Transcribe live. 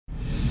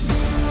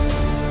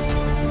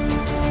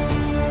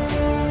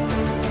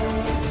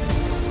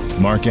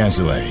Mark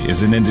Azalea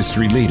is an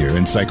industry leader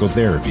in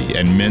psychotherapy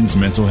and men's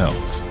mental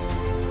health.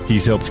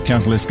 He's helped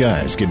countless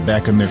guys get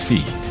back on their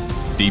feet,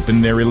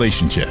 deepen their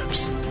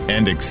relationships,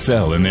 and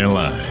excel in their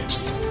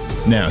lives.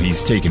 Now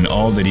he's taken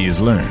all that he has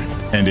learned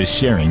and is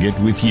sharing it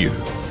with you.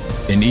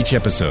 In each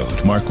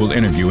episode, Mark will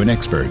interview an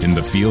expert in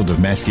the field of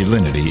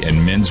masculinity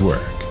and men's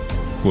work.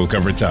 We'll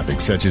cover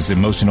topics such as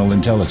emotional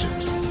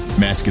intelligence,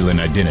 masculine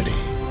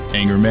identity,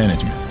 anger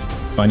management,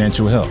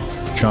 financial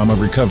health, trauma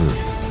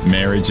recovery,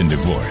 marriage and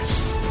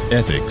divorce,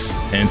 ethics,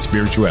 and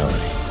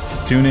spirituality.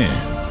 Tune in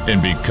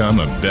and become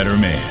a better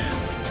man.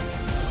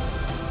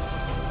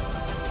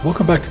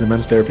 Welcome back to the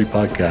Men's Therapy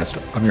Podcast.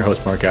 I'm your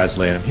host, Mark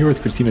Azalea. I'm here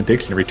with Christina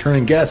Dixon, a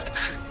returning guest.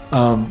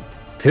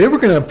 Today we're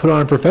going to put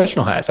on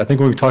professional hats. I think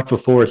when we've talked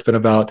before, it's been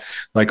about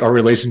like our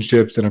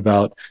relationships and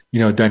about,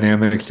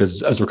 dynamics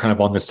as we're kind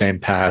of on the same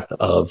path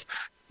of,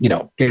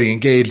 getting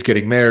engaged,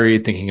 getting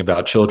married, thinking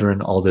about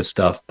children, all this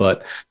stuff.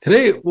 But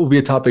today will be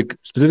a topic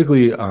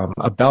specifically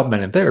about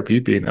men in therapy,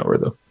 being that we're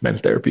the Men's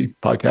Therapy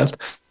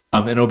Podcast.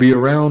 And it'll be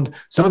around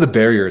some of the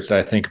barriers that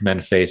I think men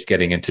face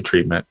getting into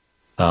treatment,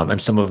 and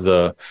some of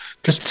the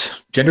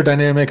just gender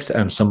dynamics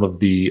and some of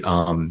the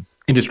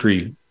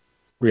industry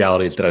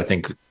realities that I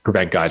think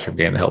prevent guys from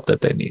getting the help that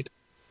they need.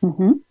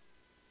 Mm-hmm.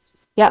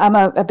 Yeah, I'm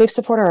a big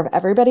supporter of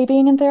everybody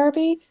being in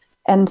therapy.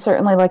 And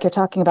certainly, like you're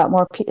talking about,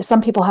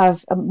 some people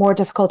have more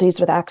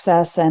difficulties with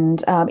access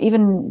and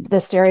even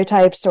the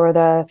stereotypes or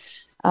the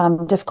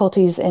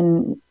difficulties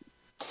in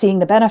seeing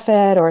the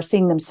benefit or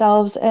seeing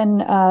themselves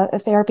in a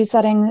therapy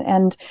setting.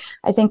 And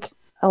I think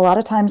a lot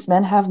of times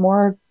men have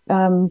more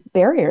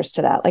barriers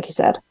to that, like you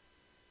said.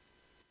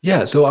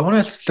 Yeah, so I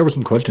want to start with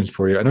some questions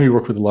for you. I know you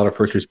work with a lot of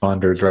first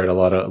responders, right? A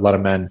lot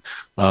of men.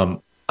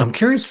 I'm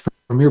curious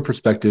from your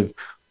perspective,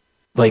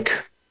 like,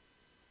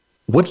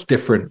 what's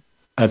different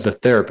as a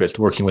therapist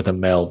working with a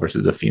male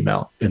versus a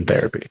female in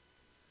therapy?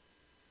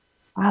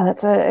 Wow,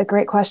 that's a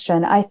great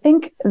question. I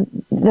think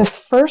the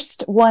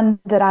first one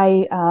that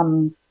I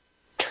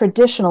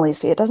traditionally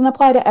see, it doesn't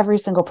apply to every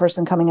single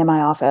person coming in my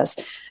office,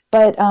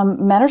 but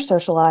men are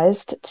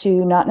socialized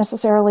to not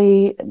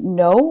necessarily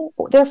know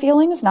their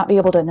feelings, not be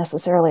able to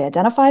necessarily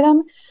identify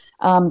them,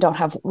 don't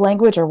have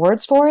language or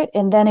words for it.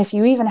 And then if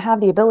you even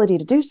have the ability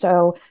to do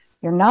so,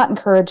 you're not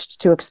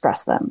encouraged to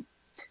express them.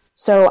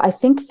 So I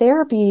think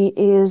therapy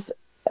is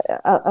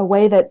a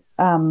way that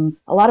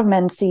a lot of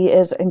men see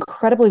is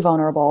incredibly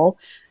vulnerable,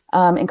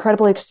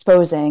 incredibly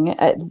exposing.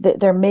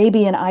 There may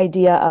be an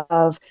idea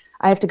of,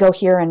 I have to go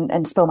here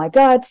and spill my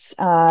guts.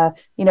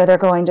 They're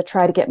going to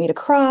try to get me to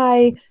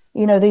cry.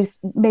 These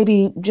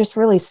maybe just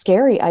really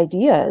scary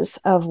ideas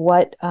of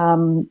what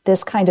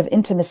this kind of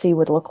intimacy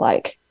would look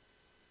like.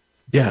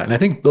 Yeah. And I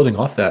think building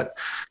off that,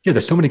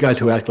 there's so many guys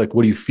who ask like,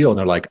 what do you feel? And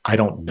they're like, I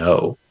don't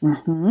know.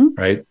 Mm-hmm.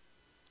 Right.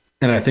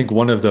 And I think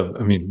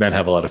men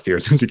have a lot of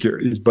fears and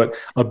insecurities, but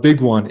a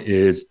big one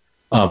is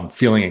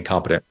feeling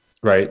incompetent.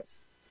 Right.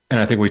 And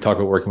I think we talk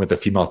about working with a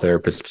female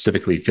therapist,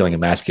 specifically feeling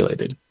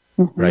emasculated.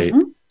 Mm-hmm. Right.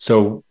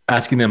 So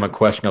asking them a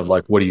question of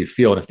like, what do you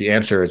feel? And if the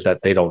answer is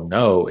that they don't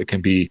know, it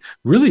can be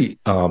really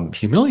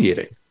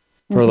humiliating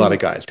for a lot of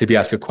guys to be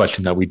asked a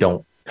question that we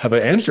don't have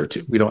an answer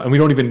to. We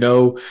don't even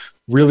know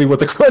really what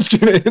the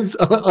question is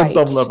on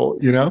some level,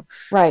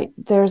 Right.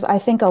 There's, I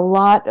think, a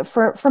lot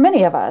for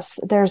many of us,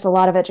 there's a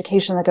lot of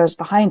education that goes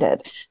behind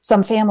it.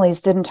 Some families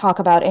didn't talk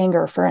about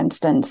anger, for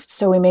instance,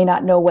 so we may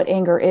not know what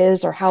anger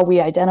is or how we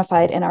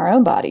identify it in our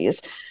own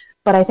bodies.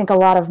 But I think a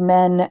lot of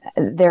men,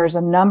 there's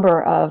a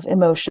number of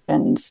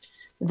emotions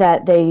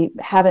that they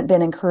haven't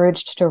been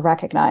encouraged to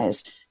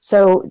recognize.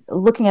 So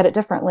looking at it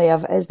differently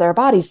is there a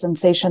body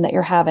sensation that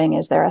you're having?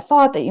 Is there a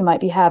thought that you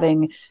might be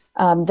having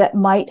that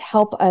might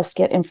help us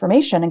get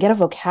information and get a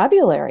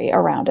vocabulary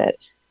around it?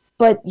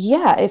 But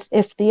yeah,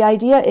 if the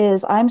idea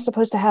is I'm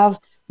supposed to have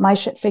my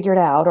shit figured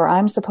out, or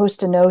I'm supposed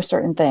to know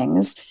certain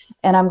things,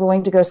 and I'm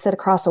going to go sit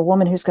across a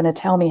woman who's going to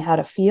tell me how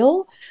to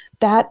feel,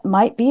 that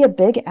might be a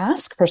big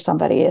ask for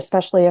somebody,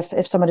 especially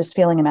if someone is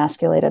feeling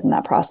emasculated in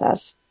that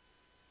process.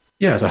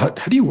 Yeah. So how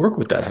do you work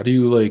with that? How do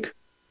you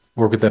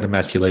work with that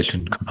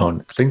emasculation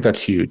component? I think that's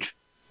huge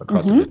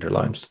across the gender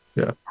lines.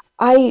 Yeah.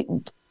 I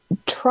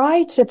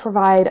try to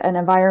provide an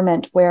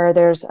environment where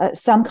there's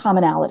some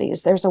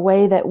commonalities. There's a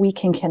way that we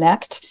can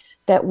connect,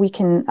 that we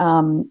can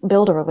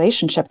build a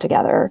relationship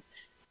together.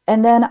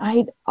 And then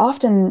I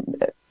often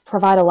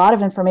provide a lot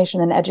of information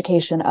and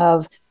education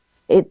of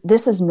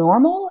this is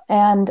normal.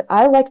 And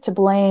I like to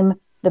blame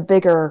the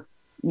bigger,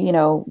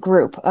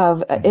 group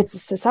of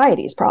it's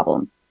society's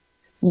problem.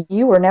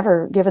 You were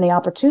never given the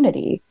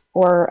opportunity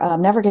or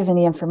never given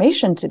the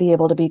information to be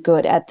able to be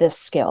good at this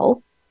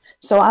skill.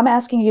 So I'm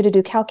asking you to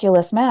do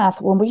calculus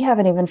math when we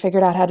haven't even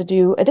figured out how to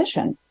do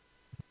addition.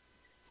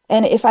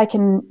 And if I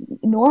can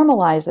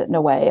normalize it in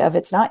a way of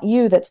it's not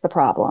you that's the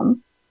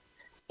problem,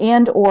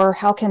 and or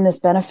how can this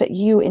benefit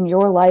you in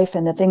your life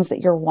and the things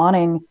that you're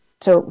wanting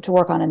to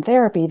work on in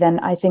therapy, then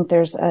I think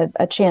there's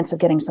a chance of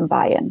getting some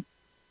buy-in.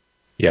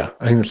 Yeah,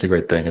 I think that's a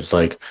great thing. It's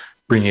like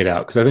bringing it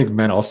out. Because I think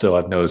men also,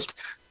 I've noticed,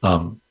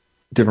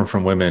 different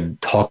from women,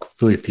 talk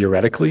really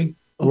theoretically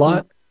a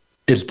lot.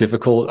 it's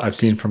difficult. I've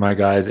seen from my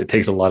guys, it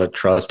takes a lot of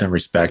trust and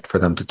respect for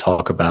them to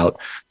talk about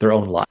their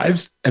own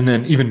lives, and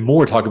then even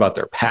more talk about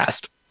their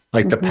past,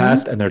 like the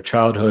past and their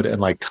childhood,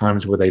 and like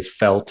times where they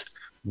felt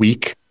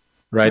weak,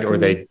 right? Or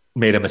they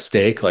made a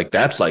mistake. Like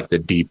that's like the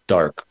deep,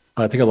 dark.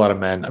 I think a lot of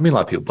men, I mean, a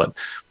lot of people, but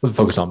we'll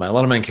focus on men. A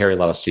lot of men carry a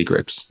lot of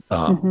secrets,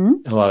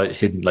 and a lot of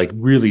hidden, like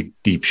really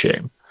deep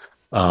shame.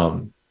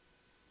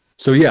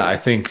 So yeah, I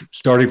think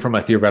starting from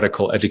a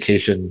theoretical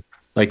education,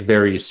 like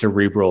very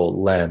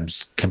cerebral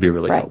lens, can be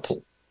really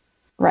helpful.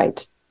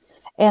 Right.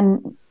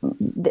 And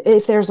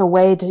if there's a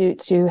way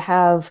to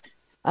have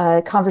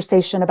a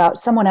conversation about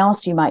someone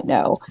else you might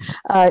know,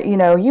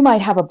 you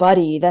might have a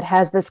buddy that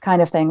has this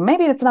kind of thing.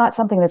 Maybe it's not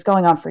something that's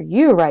going on for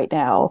you right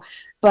now,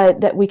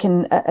 but that we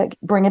can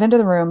bring it into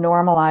the room,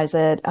 normalize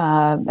it,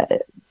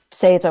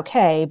 say it's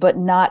okay, but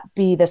not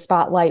be the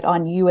spotlight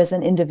on you as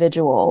an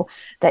individual,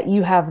 that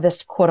you have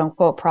this quote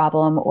unquote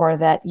problem or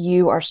that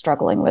you are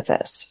struggling with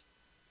this.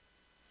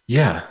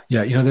 Yeah.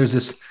 There's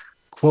this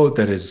quote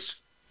that is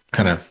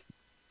kind of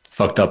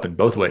fucked up in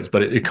both ways,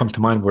 but it comes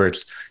to mind where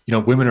it's,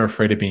 women are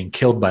afraid of being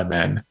killed by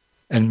men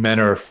and men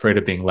are afraid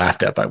of being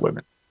laughed at by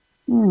women.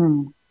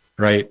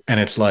 Right. And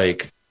it's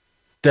like,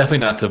 definitely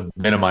not to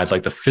minimize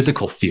like the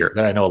physical fear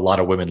that I know a lot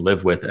of women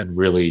live with and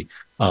really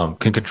can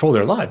control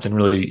their lives and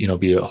really,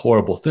 be a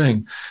horrible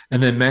thing.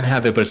 And then men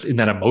have it, but it's in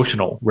that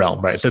emotional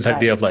realm, right? It's this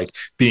idea of like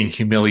being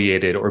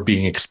humiliated or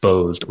being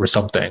exposed or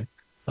something,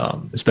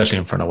 especially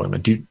in front of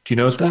women. Do you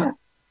notice that?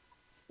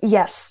 Yeah.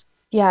 Yes.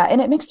 Yeah.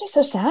 And it makes me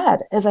so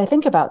sad as I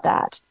think about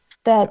that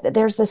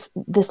there's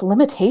this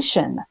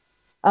limitation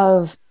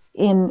of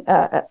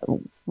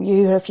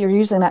if you're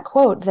using that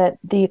quote, that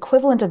the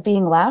equivalent of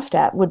being laughed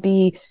at would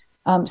be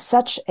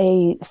such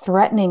a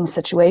threatening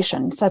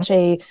situation,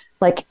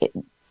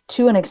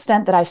 to an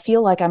extent that I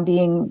feel like I'm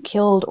being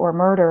killed or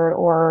murdered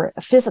or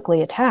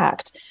physically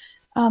attacked.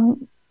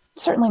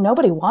 Certainly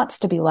nobody wants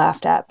to be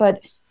laughed at,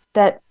 but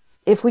that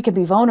if we could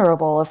be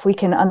vulnerable, if we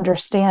can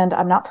understand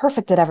I'm not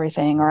perfect at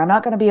everything, or I'm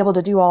not going to be able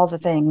to do all the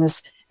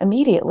things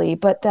immediately,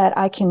 but that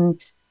I can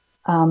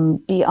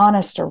be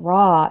honest or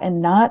raw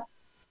and not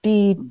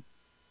be,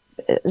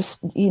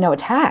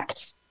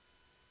 attacked.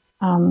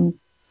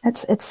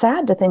 It's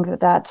sad to think that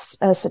that's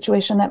a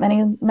situation that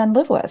many men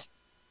live with.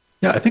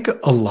 Yeah, I think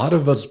a lot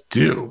of us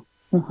do,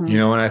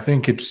 and I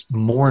think it's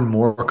more and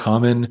more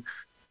common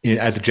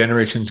as the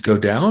generations go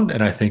down.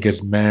 And I think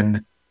as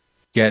men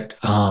get,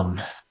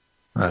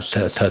 I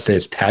say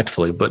it's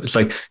tactfully, but it's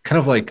like kind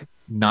of like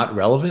not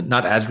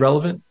as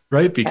relevant,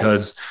 right?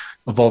 Because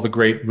of all the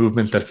great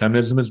movements that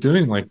feminism is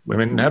doing, like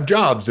women have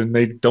jobs and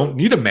they don't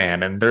need a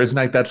man. And there isn't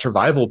like that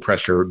survival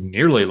pressure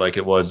nearly like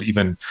it was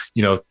even,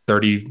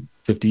 30,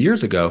 50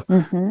 years ago,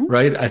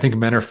 right? I think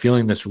men are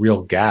feeling this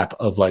real gap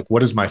of like,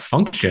 what is my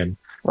function?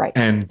 Right.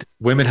 And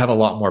women have a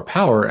lot more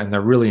power and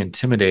they're really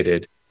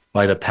intimidated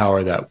by the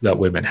power that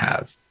women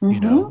have,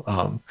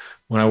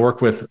 when I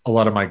work with a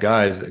lot of my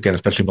guys, again,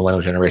 especially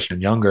millennial generation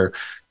and younger,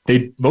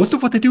 most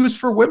of what they do is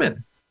for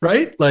women,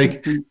 right?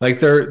 Like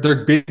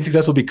they're being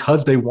successful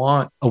because they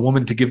want a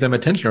woman to give them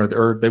attention,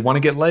 or they want to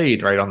get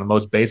laid, right, on the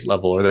most base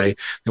level, or they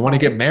want to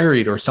get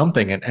married or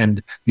something.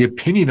 And the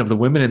opinion of the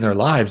women in their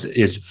lives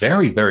is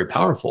very, very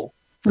powerful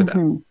for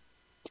them.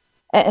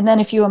 And then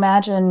if you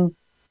imagine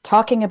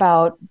talking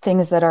about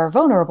things that are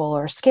vulnerable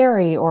or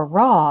scary or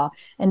raw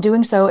and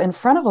doing so in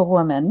front of a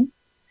woman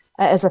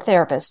as a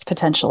therapist,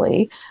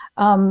 potentially,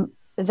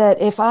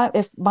 that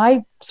if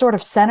my sort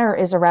of center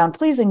is around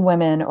pleasing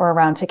women or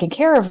around taking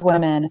care of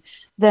women,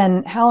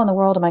 then how in the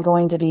world am I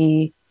going to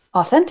be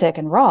authentic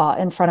and raw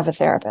in front of a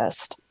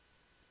therapist?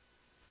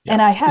 Yeah.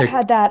 And I have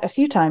had that a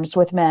few times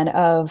with men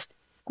of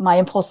my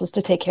impulse is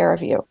to take care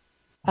of you.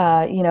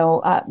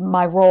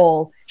 My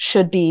role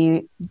should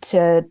be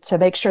to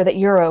make sure that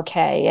you're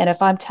okay. And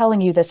if I'm telling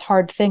you this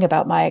hard thing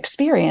about my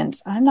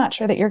experience, I'm not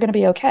sure that you're going to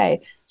be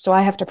okay. So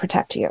I have to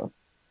protect you.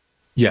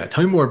 Yeah.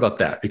 Tell me more about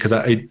that, because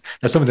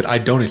that's something that I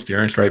don't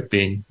experience, right?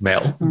 Being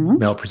male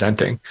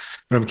presenting,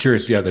 but I'm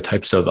curious, the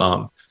types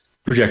of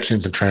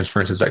projections and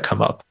transferences that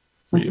come up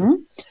for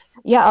you.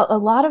 Yeah. A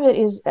lot of it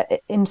is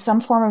in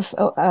some form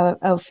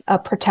of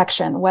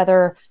protection,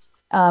 whether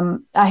I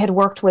had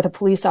worked with a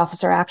police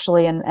officer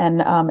actually,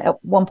 and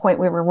at one point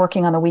we were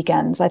working on the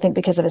weekends, I think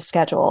because of his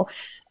schedule.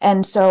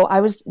 And so I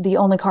was the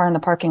only car in the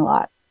parking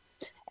lot,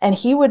 and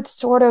he would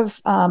sort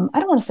of, I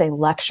don't want to say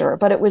lecture,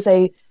 but it was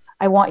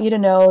I want you to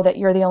know that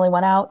you're the only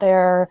one out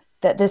there,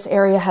 that this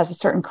area has a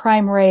certain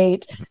crime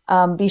rate.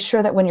 Be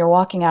sure that when you're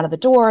walking out of the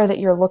door, that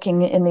you're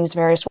looking in these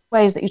various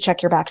ways, that you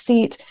check your back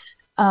seat,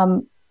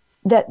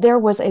 that there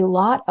was a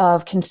lot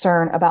of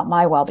concern about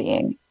my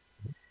well-being.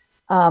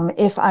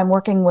 If I'm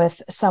working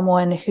with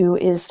someone who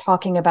is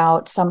talking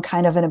about some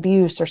kind of an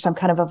abuse or some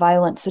kind of a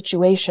violent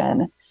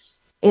situation,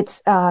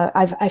 it's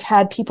I've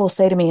had people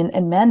say to me,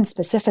 and men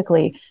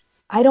specifically,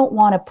 I don't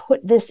want to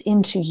put this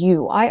into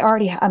you.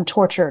 I'm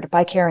tortured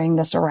by carrying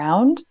this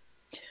around.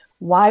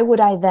 Why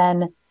would I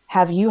then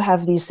have you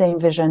have these same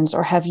visions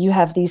or have you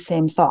have these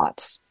same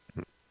thoughts?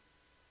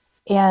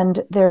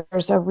 And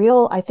there's a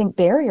real, I think,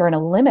 barrier and a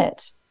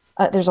limit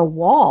there's a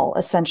wall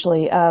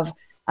essentially of,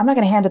 I'm not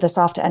going to hand this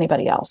off to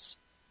anybody else.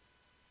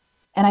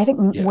 And I think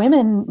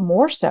women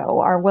more so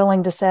are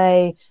willing to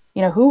say,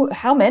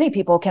 how many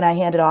people can I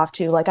hand it off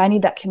to? Like, I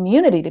need that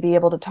community to be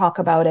able to talk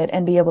about it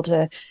and be able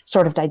to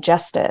sort of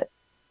digest it.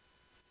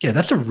 Yeah,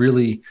 that's a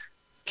really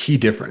key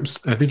difference.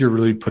 I think you're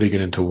really putting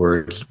it into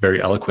words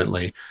very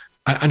eloquently.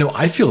 I know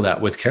I feel that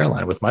with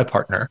Caroline, with my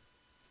partner,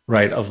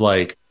 right? Of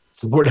like,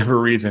 for whatever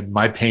reason,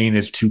 my pain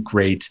is too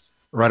great,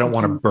 or I don't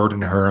want to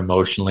burden her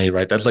emotionally,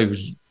 right? That's like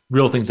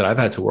real things that I've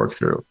had to work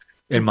through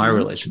in my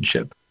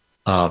relationship.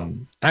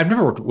 I've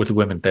never worked with a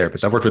women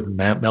therapist. I've worked with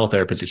male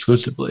therapists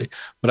exclusively,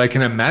 but I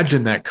can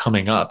imagine that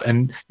coming up.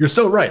 And you're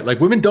so right. Like,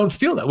 women don't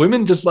feel that.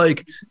 Women just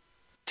like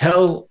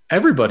tell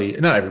everybody,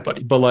 not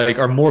everybody, but like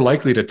are more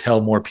likely to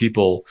tell more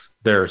people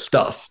their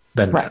stuff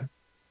than men.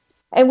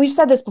 And we've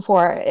said this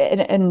before,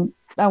 and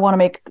I want to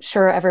make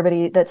sure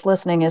everybody that's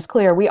listening is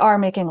clear. We are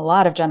making a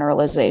lot of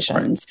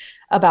generalizations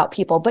about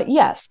people, but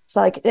yes,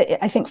 like,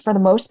 I think for the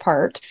most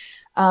part,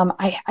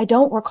 I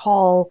don't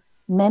recall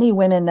many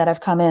women that have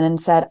come in and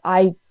said,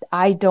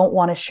 I don't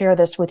want to share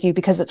this with you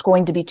because it's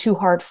going to be too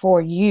hard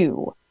for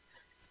you.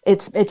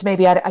 It's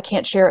maybe I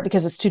can't share it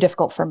because it's too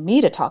difficult for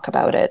me to talk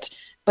about it.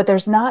 But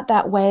there's not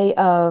that way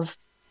of,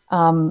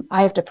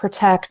 I have to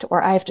protect,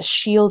 or I have to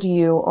shield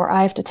you, or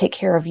I have to take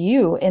care of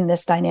you in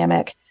this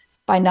dynamic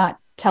by not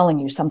telling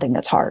you something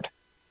that's hard.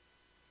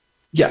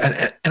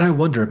 Yeah. And I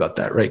wonder about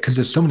that, right? Because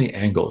there's so many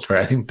angles,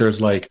 right? I think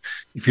there's like,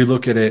 if you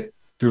look at it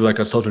through like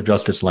a social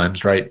justice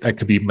lens, right? That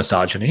could be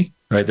misogyny,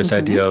 right? This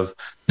idea of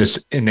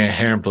this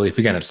inherent belief.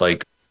 Again, it's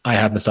like, I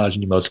have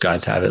misogyny, most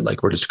guys have it.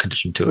 Like, we're just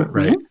conditioned to it,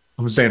 right?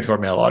 I'm saying to our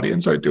male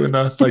audience, right? Doing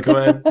the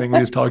psychoed thing we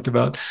just talked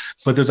about.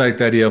 But there's like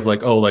the idea of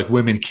like, oh, like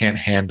women can't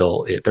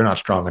handle it. They're not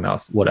strong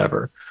enough,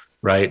 whatever,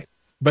 right?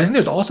 But I think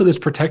there's also this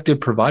protective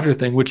provider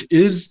thing, which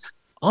is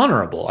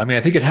honorable. I mean,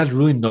 I think it has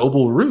really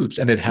noble roots,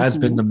 and it has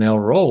been the male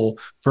role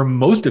for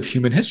most of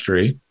human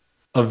history,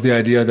 of the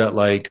idea that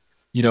like,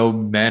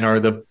 men are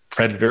the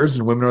predators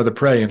and women are the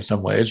prey in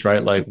some ways,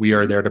 right? Like, we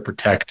are there to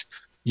protect,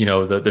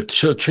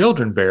 the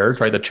children bearers,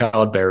 right? The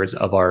child bearers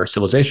of our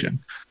civilization.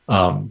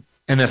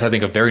 And that's, I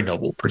think, a very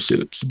noble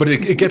pursuit. But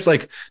it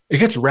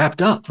gets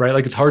wrapped up, right?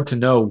 Like, it's hard to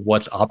know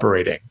what's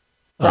operating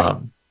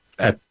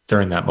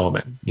during that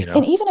moment,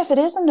 And even if it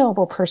is a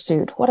noble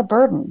pursuit, what a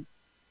burden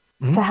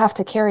to have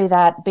to carry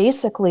that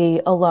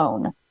basically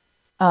alone.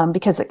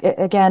 Because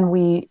again,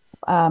 we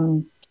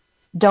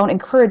don't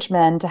encourage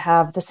men to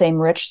have the same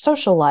rich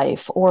social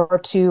life or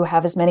to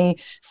have as many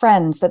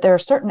friends, that there are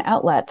certain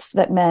outlets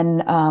that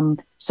men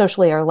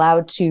socially are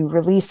allowed to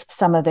release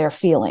some of their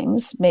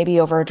feelings, maybe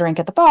over a drink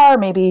at the bar,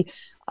 maybe,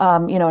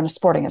 in a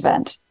sporting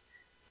event,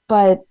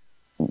 but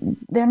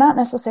they're not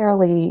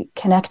necessarily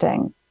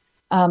connecting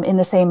in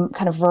the same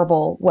kind of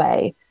verbal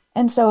way.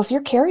 And so if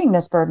you're carrying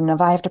this burden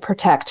of, I have to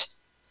protect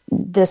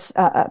this,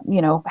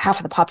 half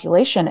of the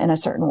population in a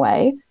certain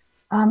way,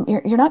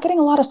 you're not getting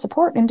a lot of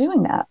support in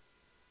doing that.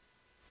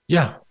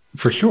 Yeah,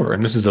 for sure.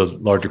 And this is a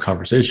larger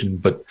conversation,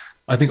 but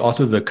I think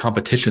also the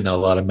competition that a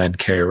lot of men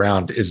carry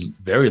around is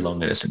very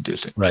loneliness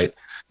inducing, right?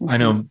 I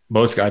know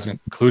most guys,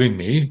 including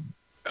me,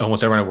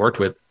 almost everyone I worked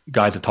with,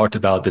 guys have talked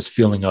about this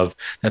feeling of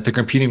that they're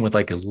competing with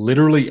like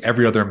literally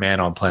every other man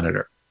on planet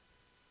Earth,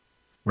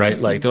 right?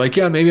 Like, they're like,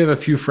 yeah, maybe I have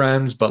a few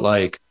friends, but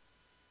like,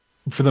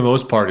 for the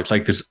most part, it's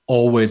like there's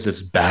always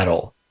this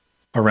battle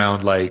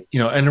around like,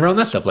 and around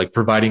that stuff, like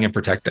providing and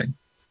protecting,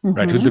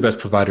 right? Who's the best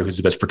provider? Who's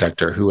the best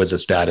protector? Who has a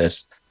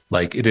status?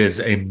 Like, it is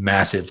a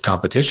massive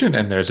competition.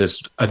 And there's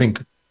this, I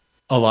think,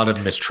 a lot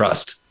of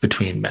mistrust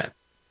between men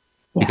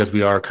because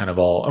we are kind of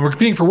all, and we're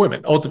competing for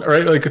women ultimately,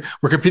 right? Like,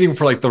 we're competing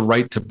for like the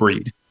right to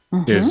breed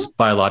is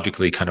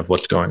biologically kind of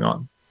what's going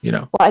on,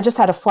 Well, I just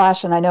had a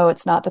flash, and I know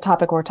it's not the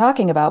topic we're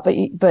talking about,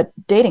 but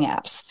dating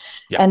apps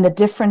and the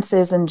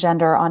differences in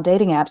gender on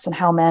dating apps, and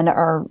how men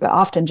are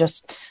often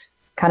just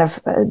kind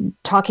of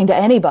talking to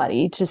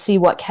anybody to see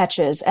what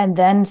catches, and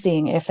then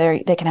seeing if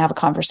they can have a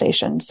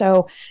conversation.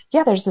 So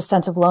yeah, there's a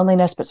sense of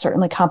loneliness, but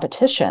certainly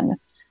competition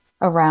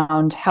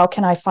around how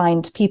can I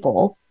find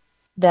people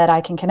that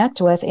I can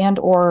connect with and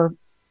or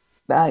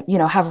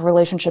have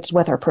relationships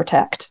with or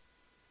protect.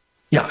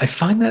 Yeah, I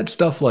find that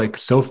stuff like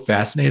so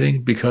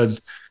fascinating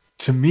because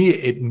to me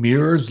it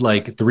mirrors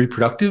like the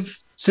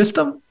reproductive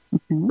system,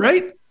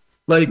 right?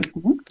 Like,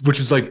 which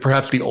is like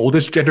perhaps the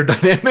oldest gender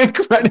dynamic,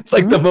 right? It's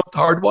like the most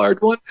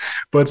hardwired one,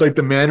 but it's like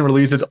the man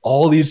releases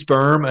all these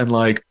sperm and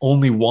like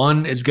only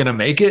one is going to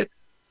make it.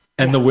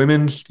 And the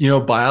women's,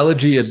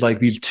 biology is like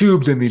these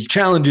tubes and these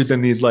challenges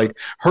and these like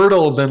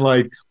hurdles, and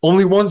like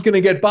only one's going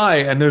to get by.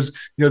 And there's,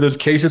 there's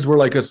cases where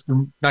like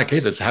not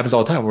cases, it happens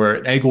all the time where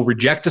an egg will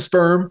reject a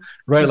sperm,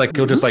 right? Like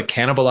it'll just like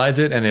cannibalize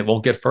it and it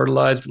won't get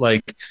fertilized.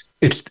 Like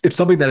it's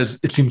something that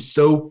it seems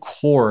so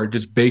core,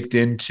 just baked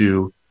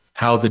into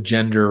how the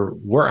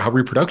how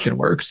reproduction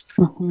works.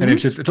 And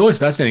it's always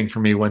fascinating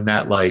for me when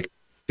that like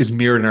is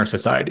mirrored in our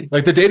society.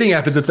 Like the dating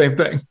app is the same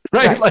thing,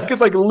 right? Like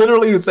it's like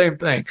literally the same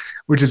thing,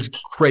 which is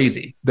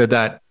crazy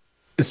that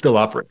is still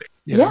operating.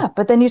 Yeah,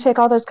 but then you take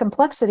all those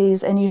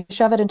complexities and you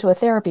shove it into a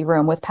therapy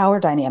room with power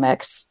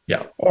dynamics.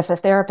 Yeah. If a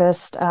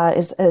therapist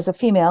is a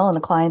female and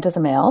the client is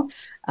a male,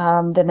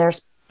 then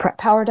there's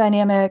power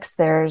dynamics,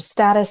 there's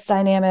status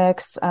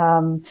dynamics.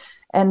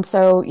 And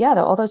so,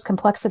 all those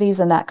complexities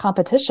and that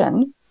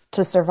competition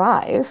to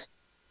survive.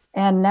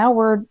 And now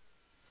we're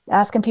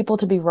asking people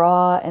to be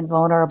raw and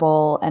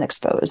vulnerable and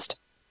exposed.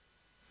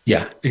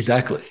 Yeah,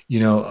 exactly.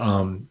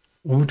 When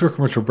we do a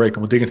commercial break,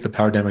 and we'll dig into the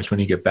power dynamics when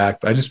you get back,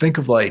 but I just think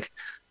of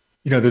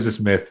there's this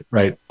myth,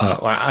 right?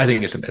 I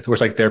think it's a myth where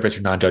it's like therapists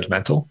are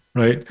non-judgmental,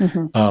 right?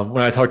 Mm-hmm.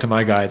 When I talk to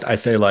my guys, I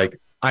say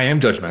I am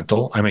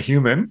judgmental. I'm a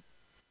human,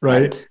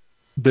 right?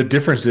 The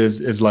difference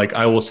is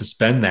I will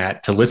suspend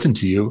that to listen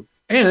to you.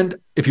 And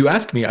if you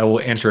ask me, I will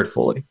answer it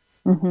fully,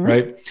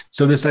 right?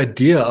 So this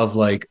idea of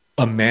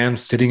a man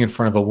sitting in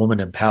front of a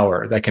woman in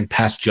power that can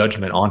pass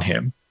judgment on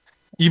him,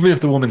 even if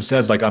the woman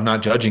says I'm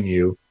not judging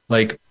you,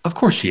 of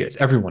course she is.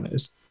 Everyone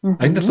is. I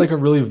think that's a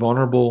really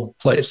vulnerable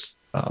place.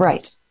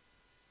 Right.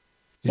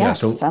 Yeah,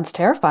 so sounds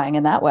terrifying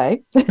in that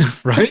way.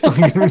 Right?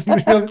 Being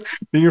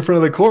in front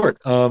of the court.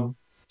 We're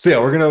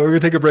gonna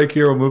take a break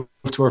here. We'll move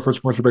to our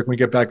first commercial break. When we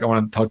get back, I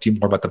want to talk to you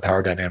more about the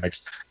power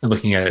dynamics and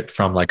looking at it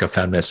from a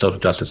feminist social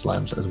justice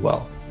lens as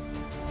well.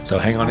 So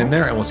hang on in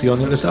there, and we'll see you on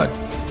the other side.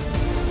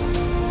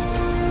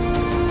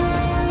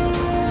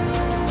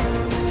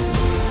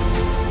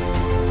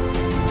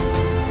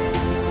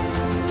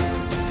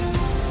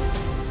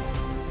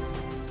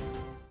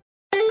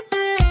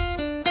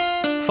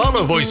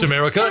 Follow Voice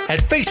America at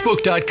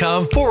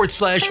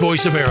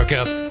facebook.com/Voice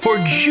America for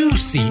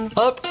juicy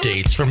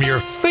updates from your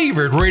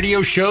favorite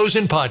radio shows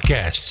and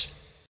podcasts.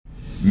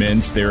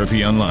 Men's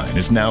Therapy Online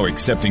is now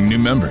accepting new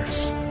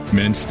members.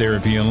 Men's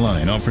Therapy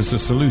Online offers a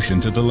solution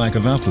to the lack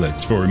of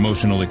outlets for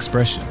emotional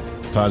expression,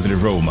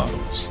 positive role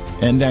models,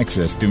 and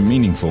access to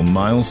meaningful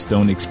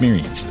milestone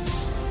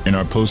experiences. In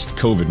our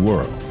post-COVID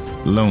world,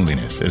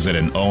 loneliness is at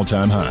an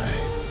all-time high.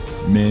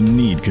 Men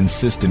need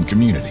consistent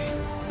community.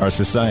 Our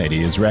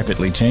society is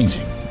rapidly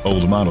changing.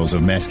 Old models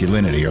of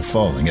masculinity are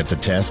falling at the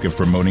task of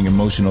promoting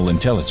emotional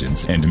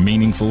intelligence and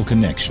meaningful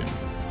connection.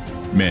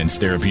 Men's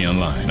Therapy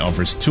Online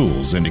offers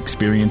tools and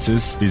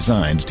experiences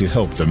designed to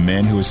help the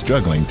man who is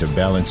struggling to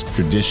balance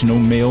traditional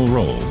male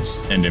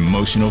roles and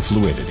emotional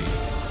fluidity.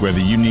 Whether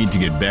you need to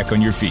get back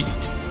on your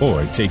feet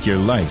or take your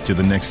life to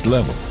the next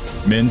level,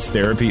 Men's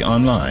Therapy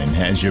Online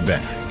has your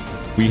back.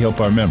 We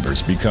help our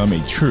members become a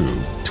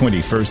true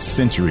 21st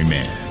century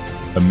man.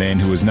 A man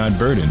who is not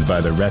burdened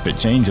by the rapid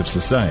change of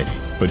society,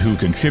 but who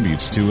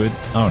contributes to it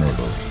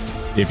honorably.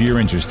 If you're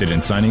interested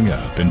in signing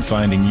up and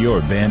finding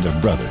your band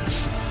of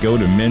brothers, go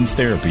to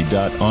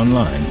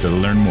menstherapy.online to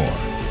learn more.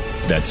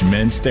 That's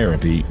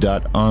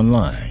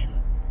menstherapy.online.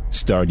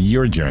 Start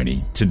your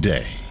journey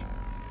today.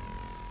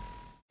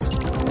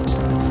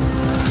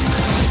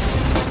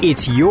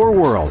 It's your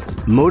world.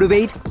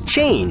 Motivate,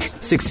 change,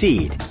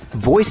 succeed.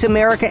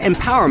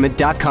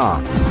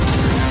 VoiceAmericaEmpowerment.com.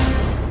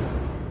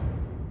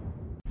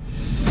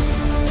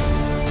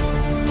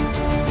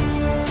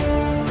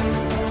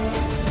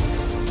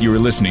 You are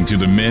listening to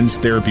the Men's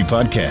Therapy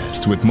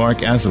Podcast with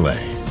Mark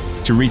Azalea.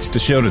 To reach the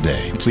show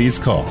today, please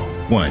call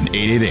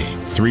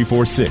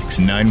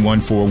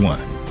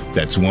 1-888-346-9141.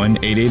 That's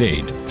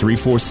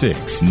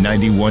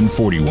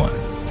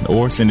 1-888-346-9141.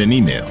 Or send an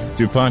email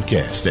to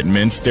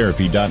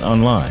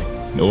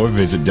podcast@menstherapy.online or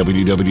visit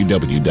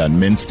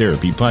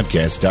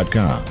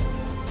www.menstherapypodcast.com.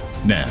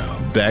 Now,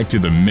 back to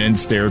the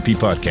Men's Therapy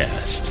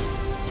Podcast.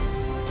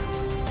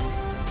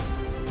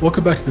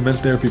 Welcome back to the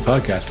Men's Therapy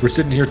Podcast. We're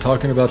sitting here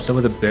talking about some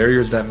of the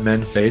barriers that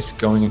men face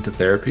going into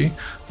therapy.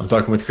 I'm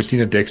talking with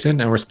Christina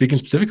Dixon, and we're speaking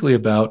specifically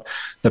about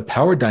the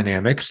power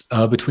dynamics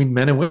between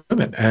men and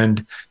women.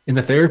 And in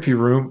the therapy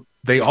room,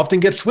 they often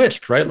get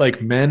switched, right?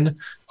 Men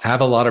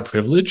have a lot of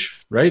privilege,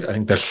 right? I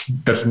think that's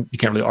you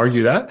can't really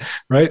argue that,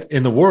 right?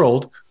 In the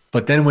world.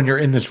 But then when you're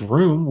in this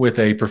room with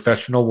a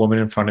professional woman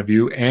in front of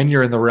you and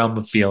you're in the realm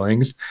of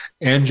feelings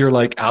and you're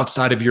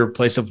outside of your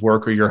place of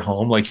work or your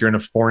home, you're in a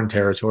foreign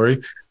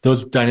territory,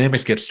 those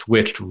dynamics get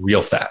switched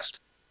real fast.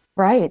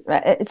 Right.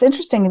 It's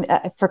interesting.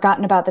 I've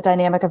forgotten about the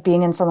dynamic of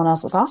being in someone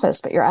else's office,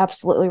 but you're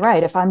absolutely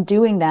right. If I'm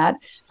doing that,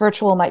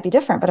 virtual might be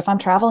different. But if I'm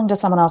traveling to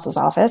someone else's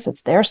office,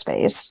 it's their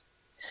space.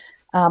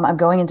 I'm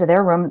going into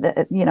their room.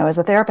 As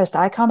a therapist,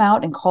 I come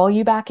out and call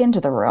you back into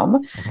the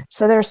room.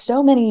 So there's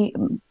so many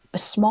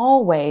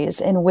small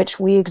ways in which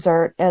we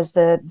exert as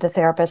the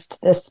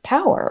therapist this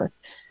power,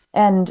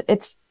 and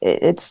it's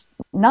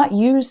not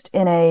used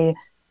in a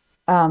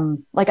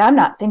I'm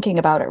not thinking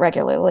about it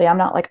regularly. I'm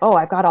not oh,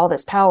 I've got all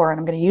this power and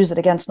I'm going to use it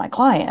against my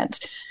client.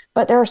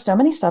 But there are so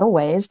many subtle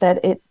ways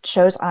that it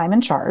shows I'm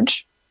in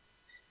charge.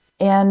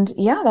 And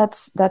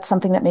that's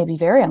something that may be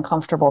very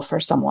uncomfortable for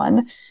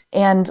someone.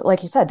 And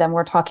like you said, then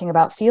we're talking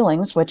about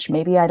feelings, which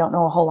maybe I don't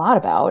know a whole lot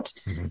about.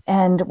 Mm-hmm.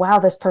 And wow,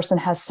 this person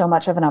has so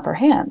much of an upper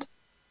hand.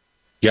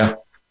 Yeah.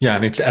 Yeah.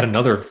 And it's add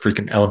another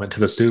freaking element to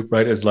the soup,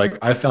 right? Is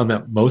I found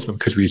that most men,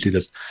 because we see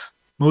this,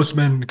 most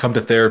men come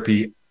to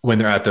therapy when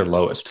they're at their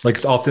lowest.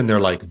 It's often their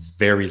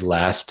very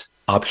last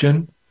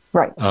option.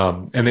 Right.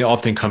 And they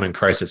often come in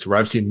crisis. Where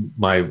I've seen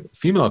my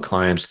female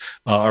clients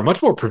are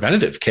much more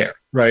preventative care,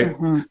 right?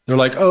 Mm-hmm. They're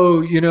like, oh,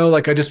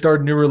 like I just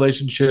started a new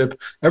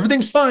relationship.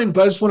 Everything's fine,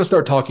 but I just want to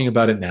start talking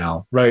about it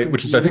now, right? Mm-hmm.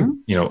 Which is, I think,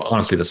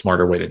 honestly, the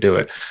smarter way to do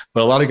it.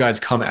 But a lot of guys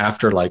come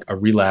after like a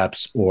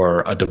relapse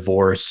or a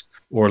divorce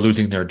or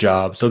losing their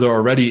job. So they're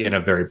already in a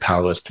very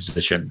powerless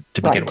position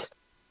to begin with.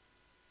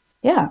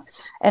 Yeah.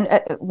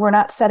 And we're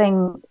not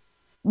setting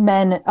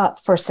men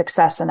up for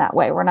success in that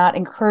way. We're not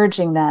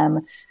encouraging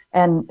them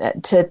and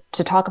to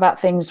talk about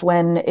things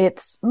when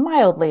it's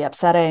mildly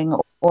upsetting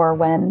or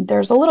when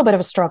there's a little bit of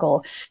a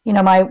struggle.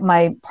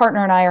 My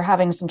partner and I are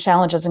having some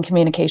challenges in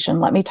communication.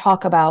 Let me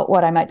talk about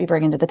what I might be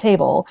bringing to the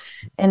table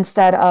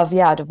instead of,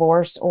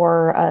 divorce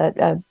or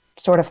a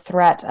sort of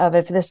threat of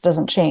if this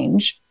doesn't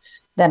change,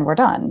 then we're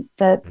done.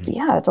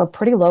 It's a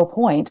pretty low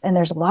point. And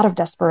there's a lot of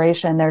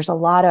desperation. There's a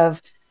lot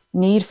of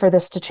need for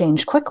this to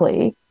change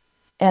quickly.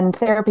 And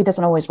therapy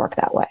doesn't always work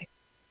that way.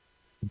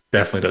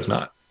 Definitely does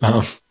not.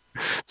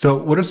 So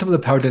what are some of the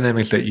power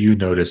dynamics that you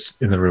notice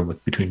in the room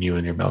between you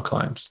and your male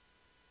clients?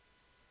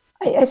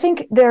 I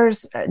think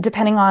there's,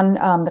 depending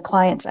on the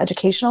client's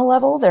educational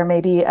level, there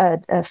may be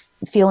a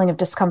feeling of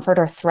discomfort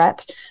or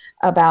threat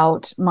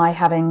about my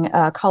having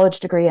a college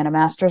degree and a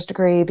master's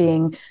degree,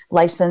 being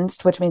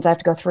licensed, which means I have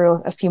to go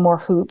through a few more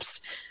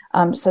hoops.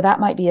 So that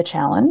might be a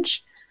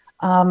challenge.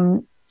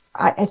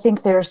 I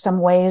think there's some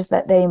ways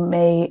that they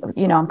may,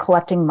 I'm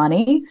collecting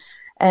money.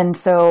 And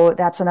so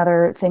that's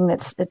another thing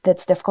that's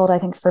difficult, I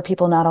think, for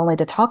people not only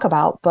to talk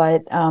about,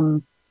 but,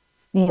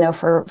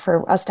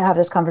 for us to have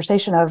this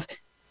conversation of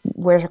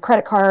where's your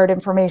credit card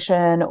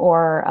information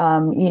or,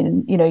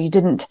 you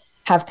didn't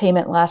have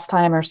payment last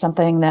time or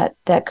something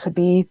that could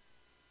be,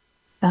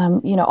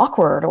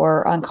 awkward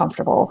or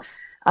uncomfortable.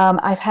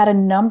 I've had a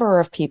number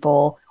of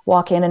people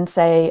walk in and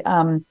say,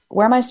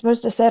 where am I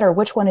supposed to sit or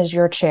which one is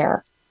your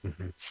chair?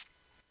 Mm-hmm.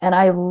 And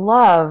I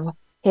love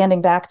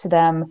handing back to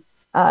them,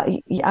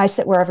 I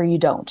sit wherever you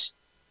don't.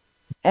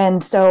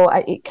 And so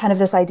kind of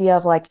this idea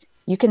of like,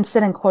 you can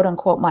sit in quote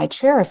unquote my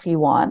chair if you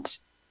want.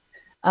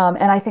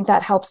 And I think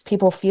that helps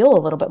people feel a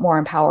little bit more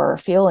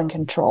empowered, feel in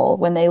control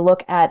when they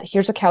look at,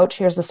 here's a couch,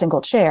 here's a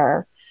single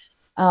chair.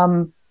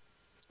 And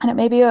it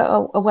may be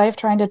a way of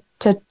trying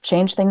to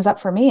change things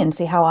up for me and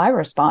see how I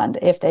respond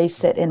if they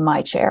sit in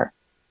my chair.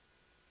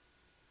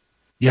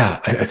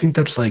 Yeah, I think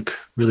that's like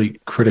really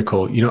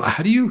critical.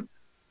 How do you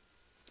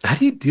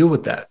deal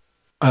with that?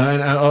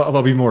 And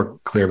I'll be more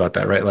clear about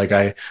that, right? Like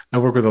I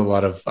work with a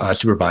lot of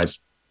supervised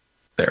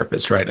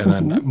therapists, right? And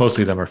then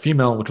mostly of them are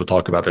female, which we'll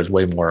talk about. There's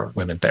way more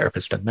women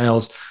therapists than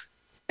males.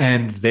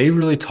 And they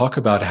really talk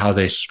about how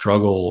they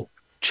struggle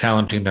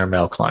challenging their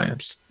male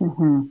clients,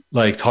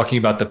 like talking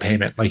about the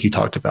payment, like you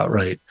talked about,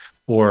 right?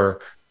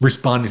 Or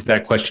responding to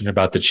that question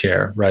about the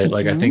chair, right?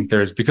 Like I think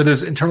because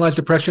there's internalized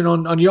depression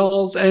on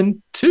y'all's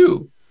end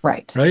too.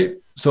 Right. Right.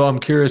 So I'm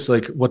curious,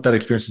 like what that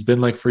experience has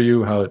been like for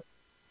you, how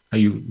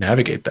you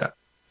navigate that.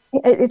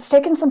 It's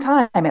taken some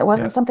time. It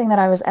wasn't something that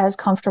I was as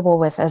comfortable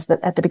with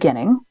at the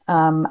beginning.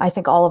 I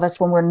think all of us,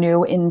 when we're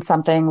new in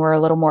something, we're a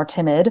little more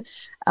timid.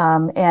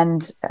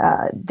 And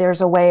there's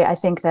a way I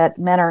think that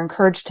men are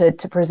encouraged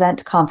to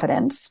present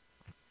confidence,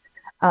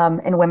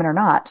 and women are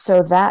not.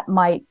 So that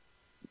might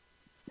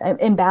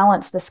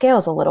imbalance the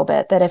scales a little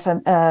bit, that if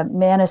a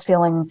man is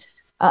feeling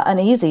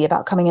uneasy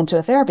about coming into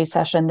a therapy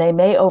session, they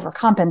may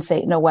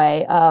overcompensate in a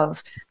way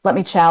of let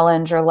me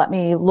challenge or let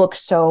me look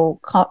so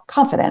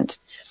confident.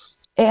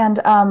 And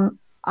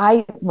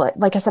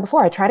like I said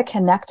before, I try to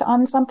connect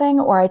on something,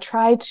 or I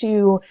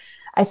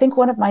think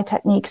one of my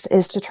techniques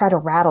is to try to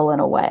rattle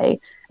in a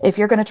way. If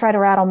you're going to try to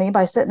rattle me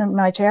by sitting in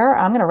my chair,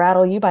 I'm going to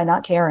rattle you by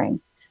not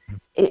caring.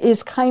 It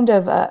is kind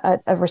of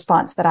a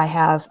response that I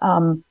have.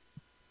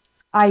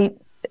 I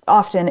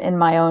often in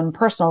my own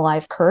personal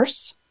life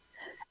curse.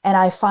 And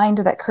I find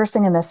that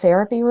cursing in the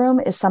therapy room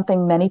is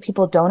something many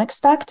people don't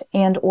expect,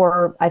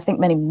 or I think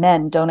many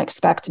men don't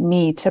expect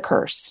me to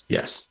curse.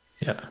 Yes.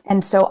 Yeah.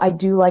 And so I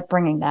do like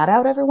bringing that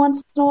out every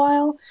once in a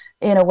while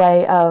in a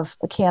way of,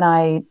 can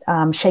I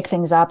shake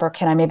things up, or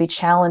can I maybe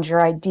challenge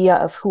your idea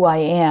of who I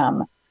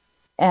am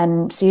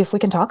and see if we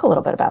can talk a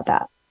little bit about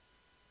that?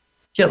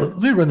 Yeah, let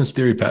me run this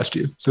theory past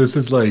you. So this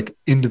is like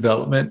in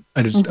development.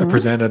 I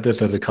presented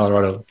this at the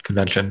Colorado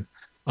convention.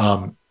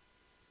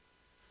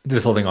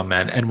 This whole thing on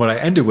men. And what I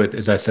ended with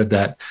is I said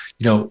that,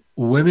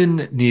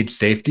 women need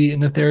safety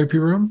in the therapy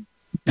room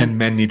and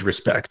men need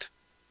respect.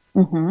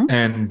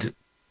 And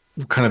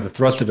kind of the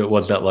thrust of it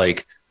was that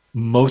like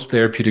most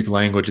therapeutic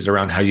language is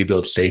around how you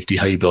build safety,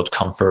 how you build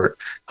comfort,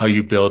 how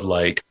you build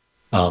like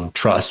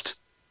trust.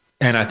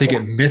 And I think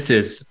it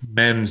misses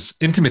men's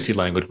intimacy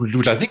language,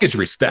 which I think is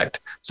respect.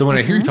 So when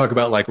I hear you talk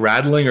about like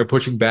rattling or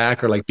pushing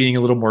back or like being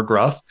a little more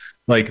gruff,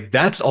 like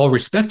that's all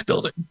respect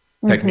building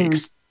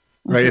techniques,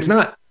 right?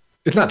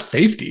 It's not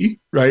safety,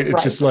 right?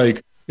 It's just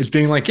like, it's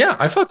being like, yeah,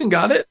 I fucking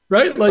got it,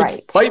 right?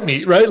 Like fight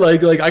me, right?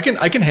 Like I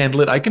can handle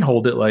it. I can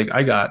hold it. Like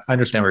I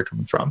understand where you're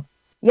coming from.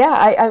 Yeah,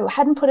 I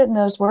hadn't put it in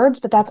those words,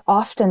 but that's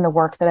often the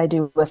work that I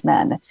do with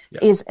men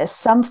is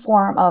some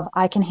form of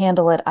I can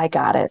handle it, I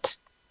got it.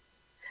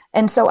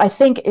 And so I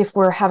think if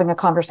we're having a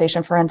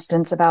conversation, for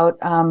instance, about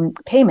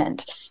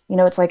payment,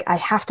 it's like I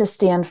have to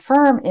stand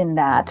firm in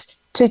that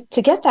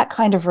to get that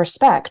kind of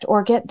respect,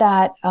 or get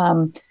that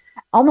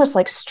almost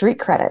like street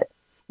credit,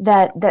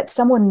 that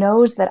someone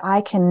knows that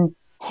I can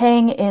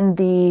hang in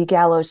the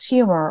gallows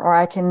humor, or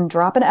I can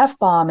drop an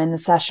F-bomb in the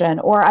session,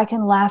 or I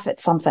can laugh at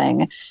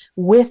something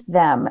with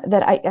them,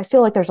 that I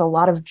feel like there's a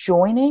lot of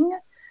joining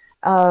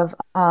of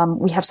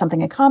we have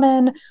something in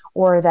common,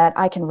 or that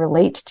I can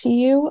relate to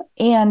you,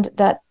 and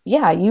that,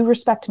 you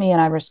respect me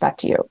and I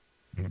respect you.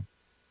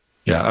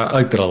 Yeah, I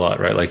like that a lot,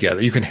 right? Like,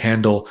 that you can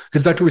handle,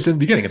 because back to what we said in the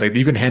beginning, it's like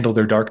you can handle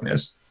their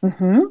darkness,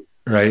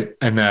 right?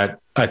 And that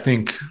I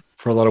think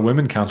for a lot of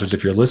women counselors,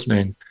 if you're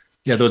listening,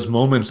 those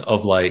moments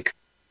of like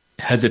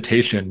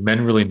hesitation,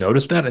 men really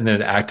notice that, and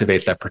then it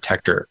activates that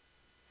protector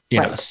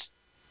in us,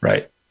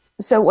 right?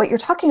 So what you're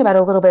talking about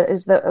a little bit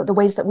is the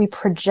ways that we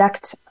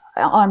project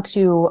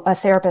onto a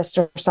therapist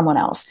or someone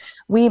else.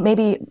 We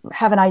maybe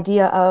have an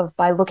idea of,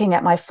 by looking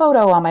at my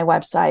photo on my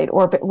website,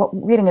 or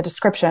reading a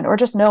description, or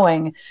just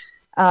knowing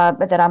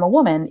that I'm a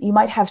woman, you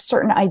might have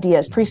certain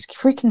ideas,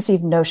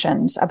 preconceived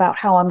notions about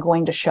how I'm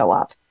going to show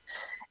up.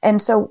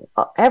 And so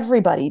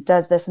everybody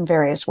does this in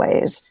various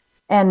ways.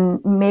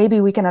 And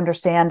maybe we can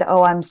understand,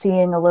 I'm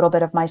seeing a little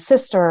bit of my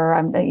sister.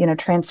 I'm,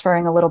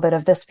 transferring a little bit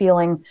of this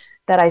feeling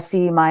that I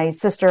see my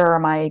sister or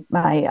my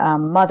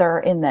mother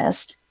in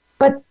this.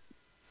 But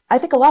I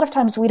think a lot of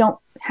times we don't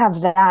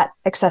have that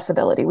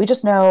accessibility. We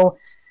just know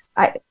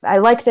I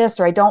like this,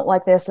 or I don't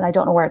like this, and I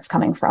don't know where it's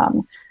coming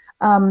from.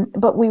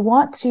 But we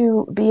want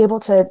to be able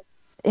to,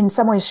 in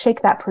some ways,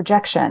 shake that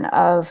projection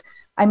of,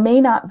 I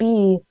may not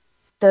be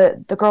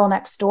the girl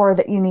next door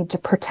that you need to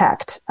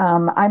protect.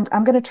 I'm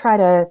going to try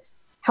to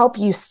help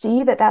you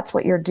see that that's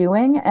what you're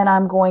doing, and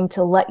I'm going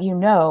to let you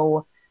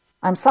know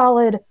I'm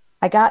solid.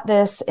 I got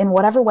this, in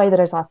whatever way that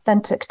is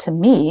authentic to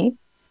me.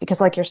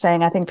 Because, like you're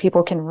saying, I think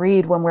people can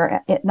read when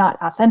we're not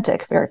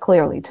authentic very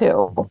clearly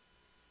too.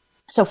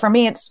 So for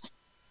me, it's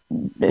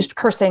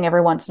cursing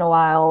every once in a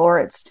while, or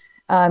it's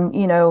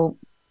allowing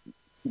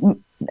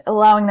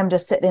them to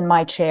sit in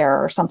my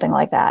chair or something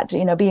like that,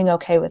 being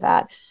okay with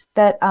that.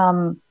 That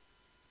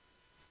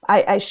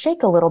I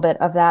shake a little bit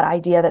of that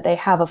idea that they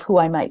have of who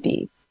I might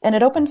be. And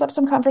it opens up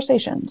some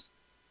conversations.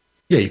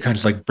 Yeah, you kind of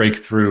just like break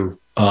through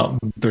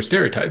their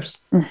stereotypes.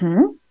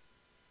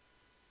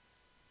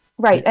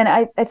 Right. And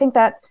I think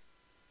that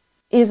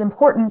is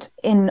important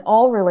in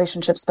all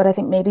relationships, but I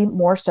think maybe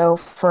more so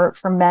for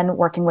men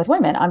working with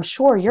women. I'm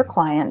sure your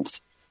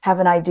clients have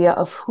an idea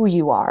of who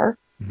you are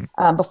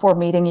before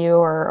meeting you,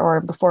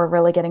 or before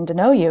really getting to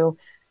know you,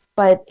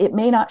 but it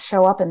may not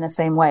show up in the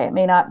same way. It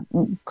may not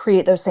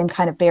create those same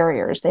kind of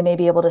barriers. They may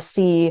be able to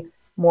see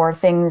more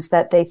things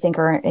that they think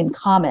are in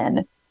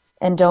common,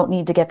 and don't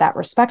need to get that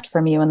respect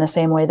from you in the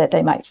same way that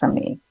they might from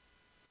me.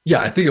 Yeah,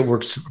 I think it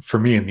works for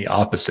me in the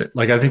opposite.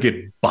 Like, I think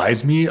it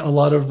buys me a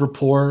lot of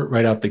rapport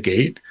right out the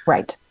gate.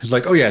 Right. It's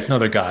like, it's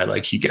another guy,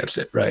 like he gets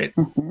it, right?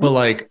 But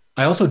like,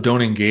 I also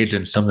don't engage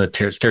in some of the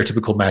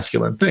stereotypical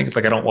masculine things.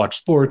 Like, I don't watch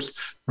sports,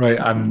 right?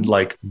 I'm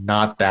like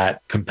not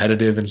that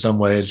competitive in some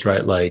ways,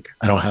 right? Like,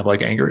 I don't have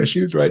like anger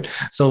issues, right?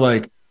 So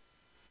like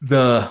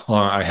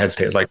I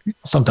hesitate like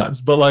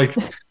sometimes, but like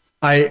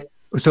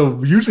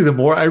so usually the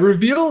more I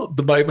reveal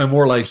my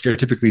more like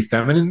stereotypically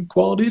feminine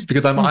qualities,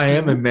 because I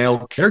am a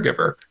male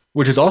caregiver,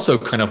 which is also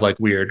kind of like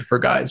weird for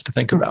guys to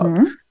think about,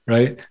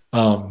 right?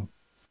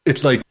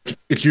 It's like,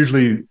 it's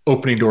usually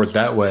opening doors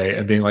that way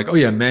and being like,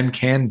 men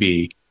can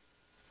be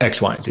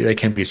X, Y, and Z. They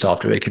can be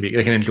softer. They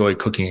can enjoy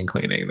cooking and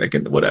cleaning. They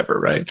can whatever,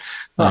 right?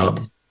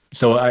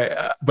 So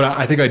but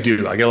I think I get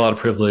a lot of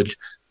privilege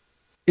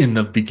in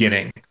the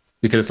beginning,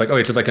 because it's like,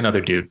 it's just like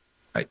another dude.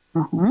 I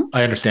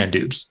understand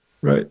dudes,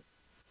 right?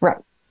 Right.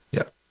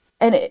 Yeah.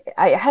 And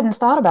I hadn't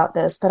thought about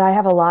this, but I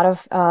have a lot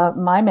of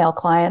my male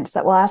clients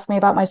that will ask me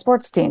about my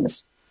sports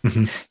teams.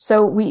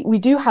 So we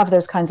do have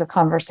those kinds of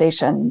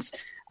conversations,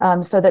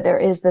 so that there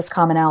is this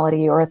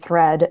commonality or a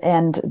thread,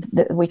 and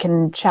we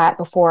can chat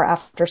before,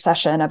 after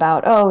session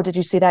about, did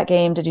you see that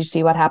game? Did you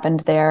see what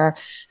happened there?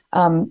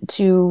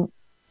 Again,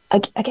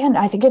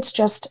 I think it's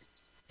just,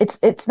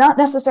 it's not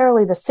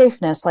necessarily the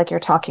safeness like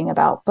you're talking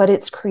about, but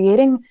it's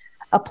creating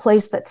a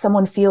place that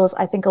someone feels,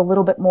 I think, a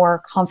little bit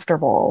more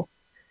comfortable,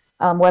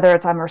 whether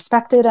it's I'm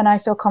respected and I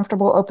feel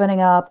comfortable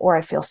opening up, or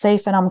I feel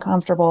safe and I'm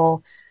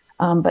comfortable.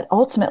 But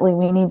ultimately,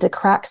 we need to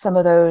crack some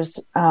of those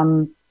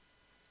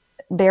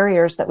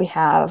barriers that we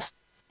have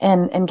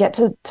and get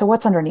to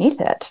what's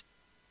underneath it.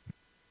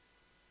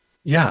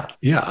 Yeah.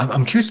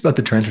 I'm curious about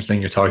the transfer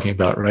thing you're talking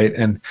about, right?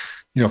 And,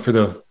 for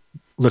the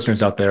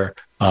listeners out there,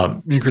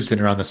 me and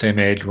Christina are around the same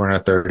age. We're in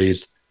our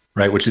 30s.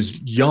 Right, which is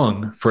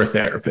young for a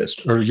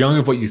therapist, or young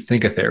of what you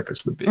think a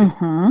therapist would be.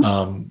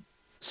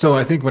 So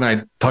I think when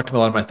I talk to a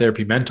lot of my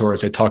therapy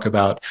mentors, they talk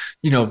about,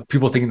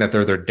 people thinking that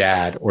they're their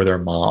dad or their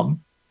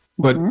mom,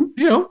 but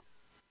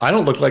I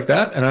don't look like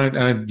that,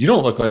 and you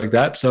don't look like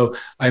that. So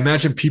I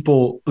imagine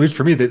people, at least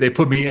for me, they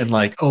put me in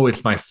like,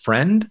 it's my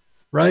friend,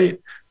 right?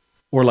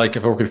 or like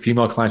if I work with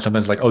female clients,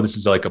 sometimes like, oh, this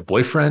is like a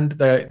boyfriend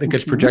that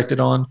gets projected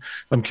on.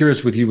 I'm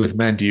curious with you with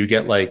men, do you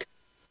get like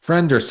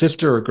friend or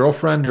sister or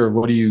girlfriend,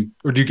 or do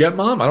you get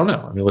mom? I don't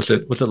know. I mean, what's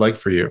it like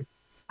for you?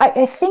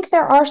 I think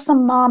there are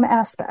some mom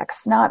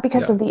aspects, not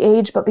because of the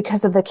age, but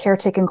because of the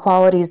caretaking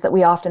qualities that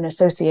we often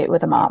associate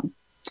with a mom.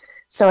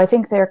 So I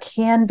think there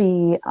can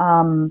be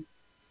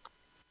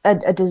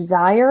a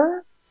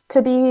desire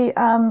to be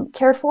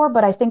cared for,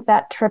 but I think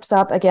that trips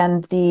up,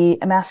 again,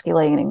 the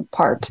emasculating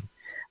part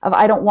of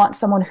I don't want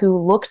someone who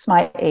looks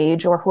my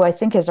age or who I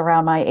think is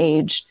around my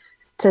age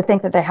to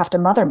think that they have to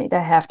mother me,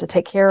 they have to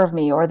take care of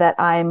me, or that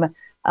I'm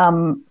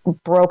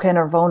broken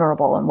or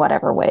vulnerable in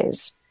whatever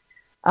ways.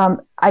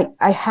 I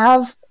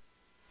have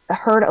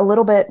heard a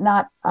little bit,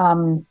 not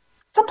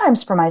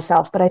sometimes for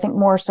myself, but I think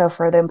more so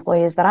for the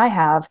employees that I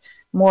have,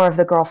 more of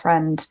the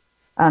girlfriend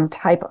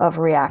type of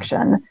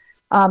reaction.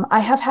 I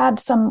have had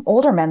some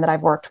older men that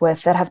I've worked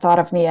with that have thought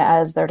of me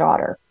as their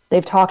daughter.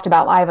 They've talked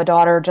about, I have a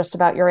daughter just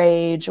about your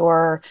age,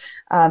 or,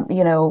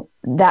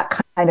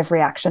 that kind of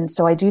reaction.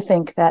 So I do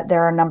think that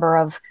there are a number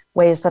of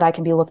ways that I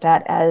can be looked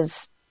at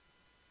as,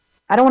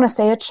 I don't want to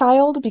say a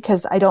child,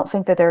 because I don't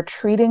think that they're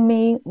treating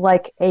me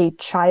like a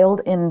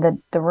child in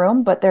the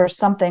room, but there's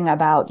something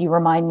about, you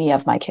remind me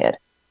of my kid.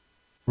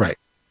 Right.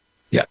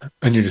 Yeah.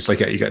 And you're just like,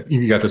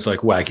 you got this like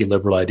wacky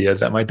liberal ideas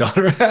that my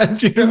daughter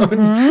has,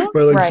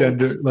 or like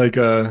gender, like,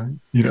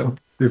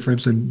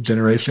 difference in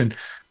generation.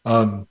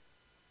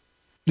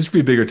 This could be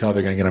a bigger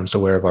topic. And again, I'm so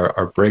aware of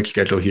our break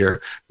schedule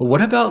here, but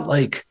what about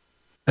like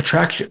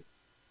attraction,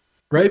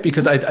 right?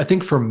 Because I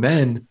think for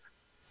men,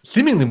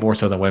 seemingly more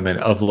so than women,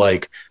 of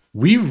like,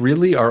 we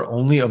really are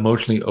only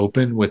emotionally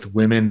open with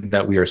women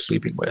that we are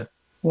sleeping with.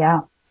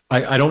 Yeah.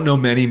 I don't know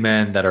many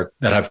men that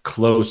have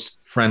close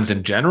friends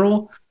in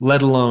general,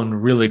 let alone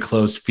really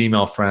close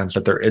female friends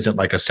that there isn't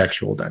like a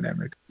sexual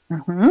dynamic.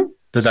 Mm-hmm.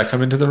 Does that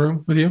come into the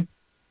room with you?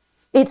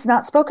 It's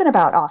not spoken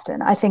about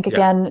often. I think,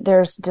 again,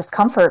 there's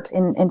discomfort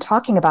in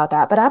talking about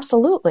that, but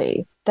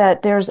absolutely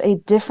that there's a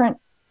different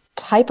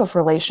type of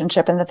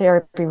relationship in the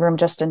therapy room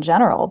just in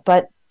general,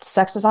 but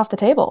sex is off the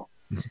table.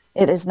 Mm-hmm.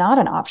 It is not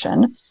an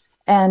option.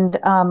 And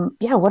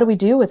what do we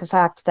do with the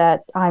fact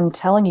that I'm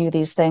telling you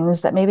these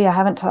things that maybe I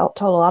haven't told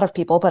a lot of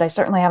people, but I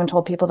certainly haven't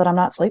told people that I'm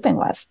not sleeping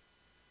with?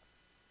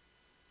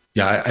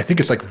 Yeah, I think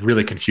it's like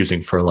really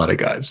confusing for a lot of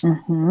guys,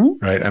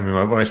 right? I mean,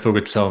 when I spoke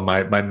with some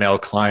of my male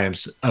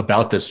clients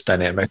about this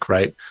dynamic,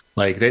 right?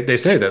 Like they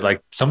say that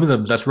like some of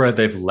them, that's where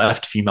they've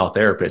left female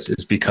therapists,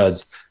 is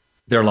because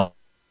they're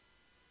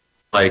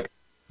like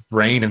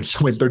brain and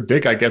so is their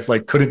dick, I guess,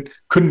 like couldn't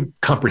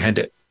comprehend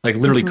it, like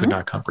literally could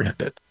not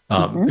comprehend it.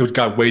 It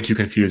got way too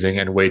confusing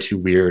and way too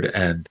weird.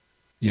 And,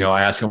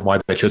 I asked them why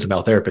they chose a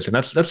male therapist, and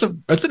that's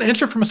an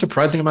answer from a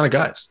surprising amount of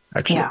guys,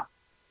 actually.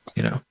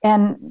 Yeah.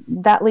 And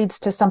that leads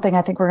to something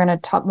I think we're going to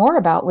talk more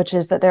about, which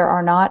is that there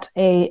are not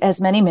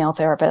as many male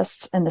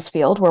therapists in this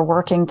field. We're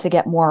working to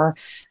get more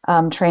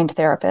trained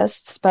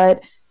therapists,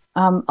 but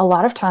a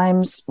lot of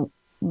times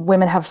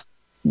women have,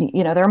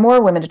 there are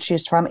more women to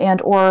choose from,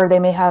 and or they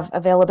may have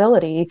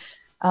availability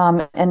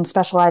and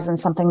specialize in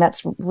something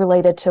that's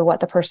related to what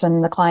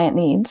the client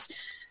needs.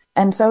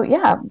 And so,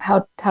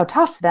 how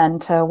tough then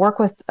to work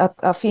with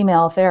a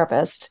female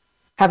therapist,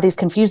 have these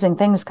confusing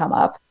things come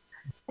up,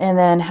 and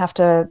then have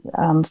to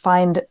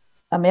find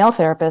a male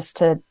therapist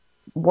to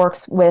work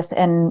with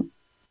and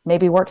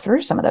maybe work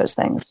through some of those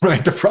things.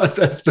 Right, to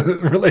process the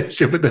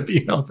relationship with the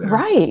female therapist.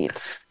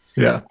 Right.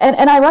 Yeah.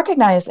 And I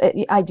recognize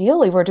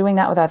ideally we're doing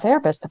that with our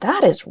therapist, but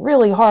that is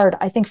really hard,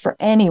 I think, for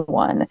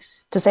anyone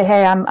to say,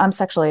 hey, I'm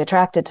sexually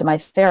attracted to my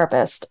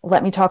therapist.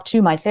 Let me talk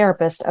to my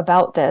therapist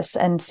about this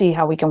and see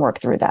how we can work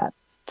through that.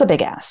 It's a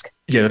big ask.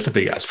 Yeah, that's a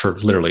big ask for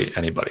literally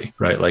anybody,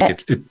 right?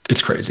 Like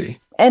it's crazy.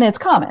 And it's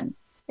common.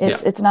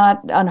 It's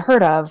not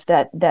unheard of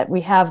that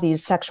we have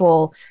these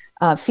sexual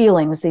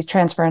feelings, these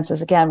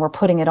transferences. Again, we're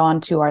putting it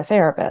on to our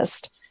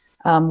therapist,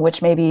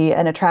 which may be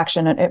an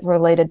attraction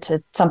related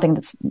to something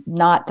that's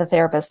not the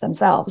therapist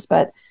themselves.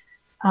 But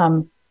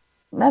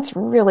that's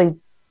really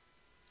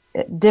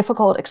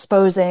difficult,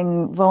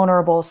 exposing,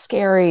 vulnerable,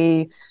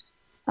 scary,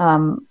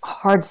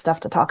 hard stuff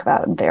to talk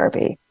about in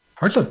therapy.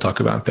 Hard stuff to talk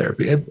about in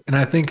therapy. And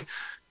I think,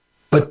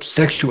 but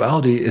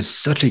sexuality is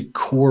such a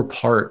core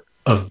part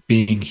of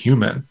being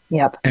human.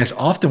 Yep. And it's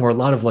often where a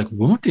lot of like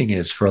wounding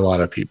is for a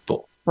lot of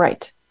people.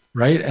 Right.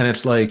 Right. And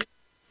it's like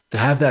to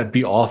have that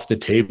be off the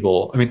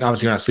table. I mean,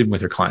 obviously you're not sleeping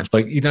with your clients,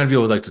 but you don't be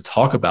able to like to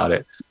talk about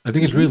it. I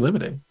think it's really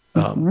limiting.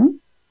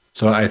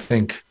 So I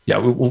think,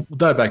 we'll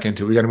dive back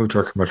into it. We got to move to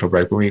our commercial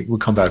break. When we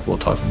come back, we'll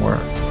talk more.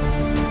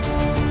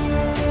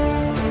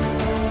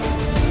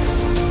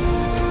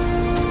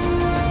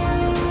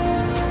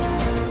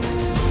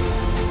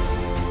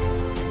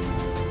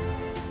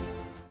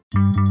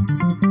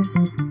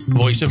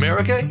 Voice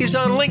America is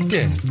on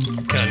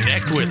LinkedIn.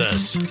 Connect with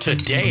us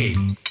today.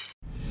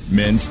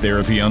 Men's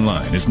Therapy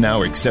Online is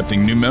now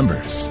accepting new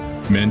members.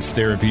 Men's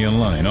Therapy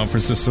Online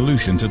offers a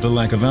solution to the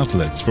lack of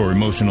outlets for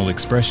emotional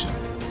expression,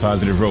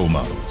 positive role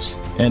models,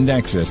 and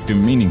access to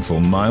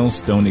meaningful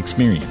milestone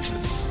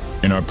experiences.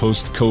 In our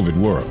post-COVID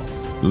world,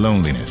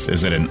 Loneliness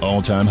is at an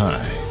all-time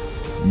high.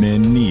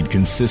 Men need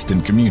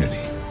consistent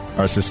community.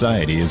 Our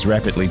society is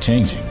rapidly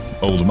changing.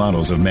 Old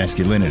models of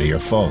masculinity are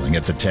falling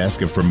at the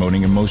task of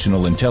promoting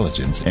emotional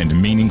intelligence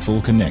and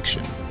meaningful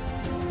connection.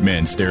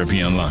 Men's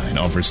Therapy Online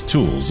offers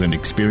tools and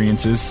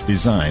experiences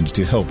designed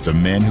to help the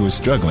man who is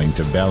struggling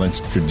to balance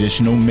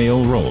traditional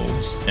male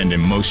roles and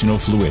emotional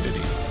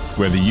fluidity.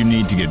 Whether you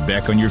need to get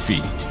back on your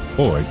feet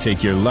or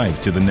take your life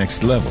to the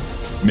next level,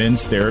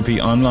 Men's Therapy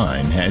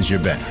Online has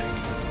your back.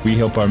 We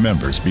help our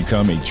members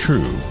become a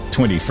true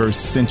 21st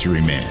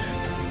century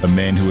man, a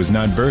man who is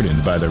not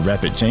burdened by the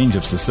rapid change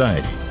of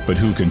society, but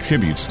who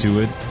contributes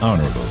to it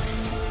honorably.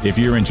 If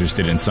you're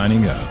interested in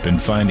signing up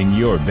and finding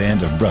your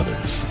band of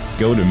brothers,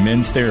 go to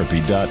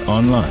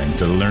menstherapy.online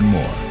to learn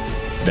more.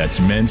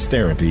 That's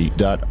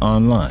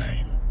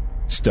menstherapy.online.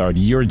 Start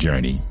your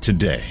journey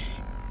today.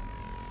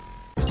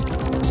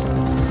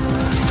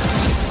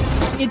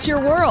 It's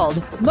your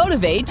world.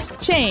 Motivate,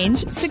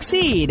 change,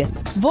 succeed.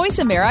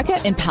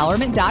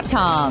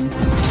 VoiceAmericaEmpowerment.com.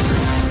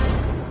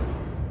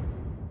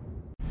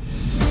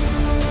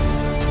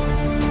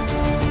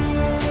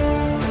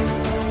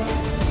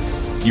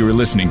 You are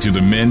listening to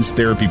the Men's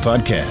Therapy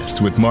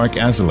Podcast with Mark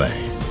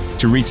Azoulay.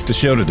 To reach the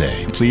show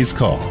today, please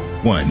call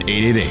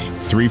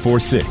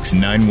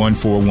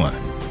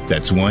 1-888-346-9141.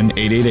 That's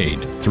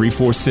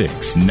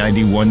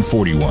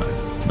 1-888-346-9141.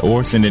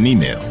 Or send an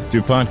email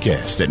to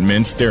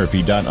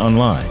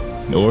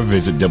podcast@menstherapy.online or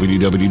visit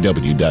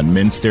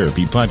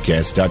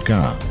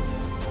www.menstherapypodcast.com.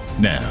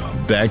 Now,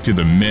 back to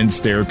the Men's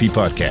Therapy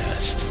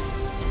Podcast.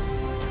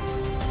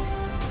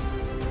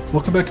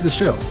 Welcome back to the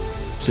show.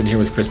 Sitting here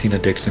with Christina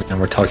Dixon,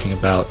 and we're talking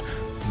about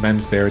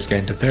men's barriers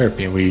getting to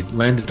therapy, and we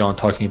landed on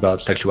talking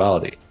about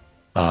sexuality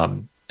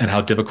and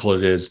how difficult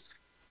it is.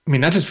 I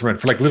mean, not just for men,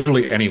 for like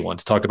literally anyone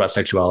to talk about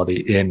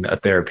sexuality in a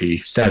therapy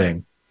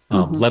setting,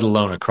 let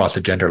alone across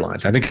the gender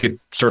lines. I think it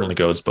certainly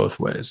goes both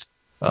ways.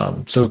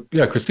 So,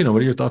 yeah, Christina,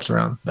 what are your thoughts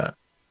around that?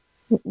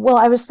 Well,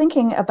 I was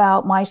thinking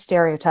about my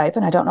stereotype,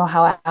 and I don't know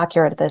how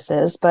accurate this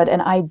is, but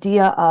an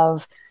idea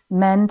of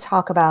men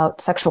talk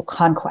about sexual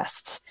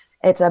conquests.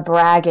 It's a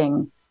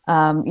bragging,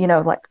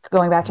 like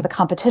going back to the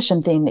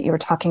competition theme that you were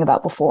talking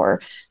about before.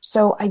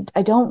 So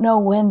I don't know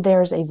when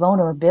there's a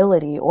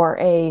vulnerability or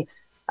a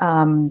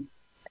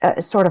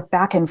sort of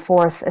back and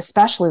forth,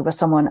 especially with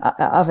someone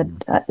of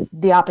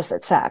the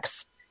opposite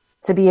sex,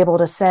 to be able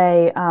to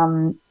say,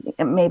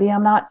 maybe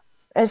I'm not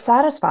as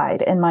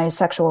satisfied in my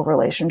sexual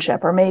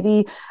relationship, or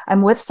maybe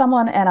I'm with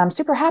someone and I'm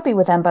super happy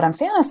with them, but I'm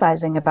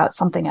fantasizing about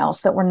something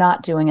else that we're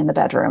not doing in the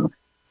bedroom.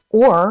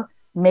 Or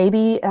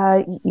maybe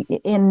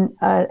in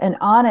an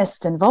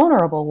honest and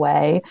vulnerable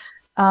way,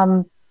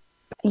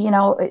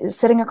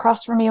 sitting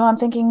across from you, I'm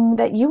thinking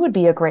that you would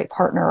be a great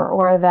partner,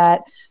 or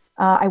that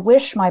I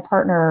wish my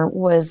partner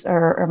was,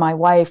 or my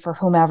wife or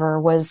whomever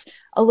was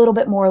a little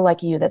bit more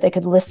like you, that they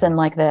could listen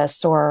like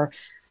this, or,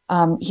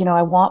 I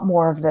want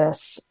more of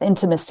this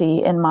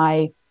intimacy in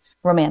my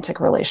romantic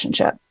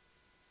relationship.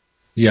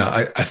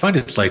 Yeah, I find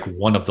it's like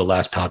one of the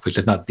last topics,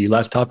 if not the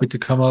last topic to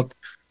come up.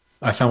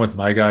 I found with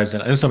my guys,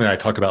 and it's something I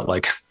talk about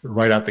like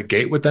right out the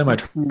gate with them. I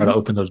try to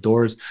open those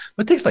doors,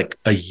 but it takes like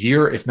a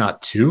year, if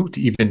not two,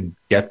 to even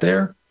get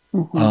there.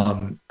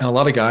 And a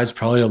lot of guys,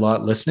 probably a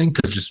lot listening,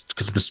 because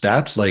of the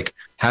stats, like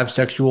have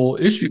sexual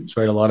issues,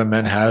 right? A lot of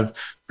men have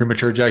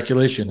premature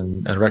ejaculation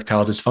and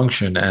erectile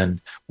dysfunction,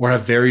 or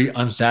have very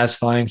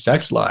unsatisfying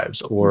sex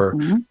lives, or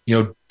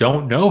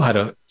don't know how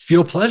to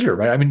feel pleasure,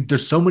 right? I mean,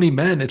 there's so many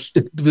men.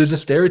 There's a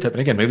stereotype,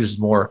 and again, maybe this is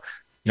more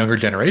younger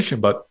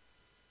generation, but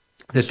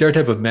the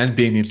stereotype of men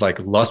being these like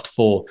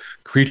lustful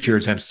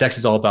creatures, and sex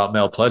is all about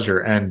male pleasure.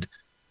 And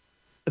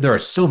there are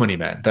so many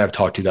men that I've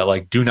talked to that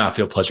like do not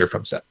feel pleasure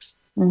from sex,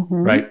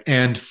 right?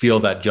 And feel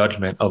that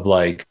judgment of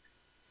like,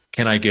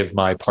 can I give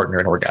my partner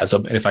an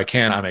orgasm? And if I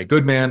can, I'm a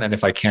good man. And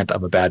if I can't,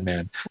 I'm a bad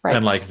man. Right.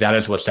 And like, that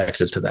is what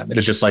sex is to them. It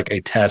is just like a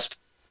test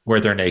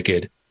where they're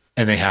naked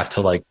and they have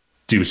to like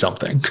do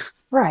something.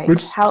 Right.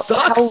 How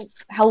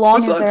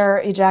long is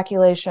their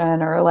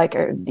ejaculation, or like,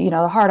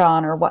 the hard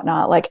on or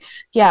whatnot? Like,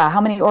 yeah.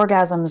 How many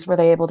orgasms were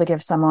they able to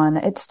give someone?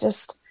 It's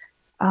just,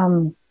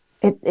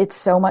 it's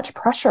so much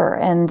pressure.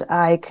 And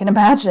I can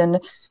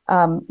imagine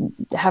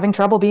having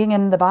trouble being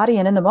in the body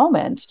and in the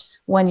moment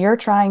when you're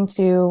trying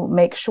to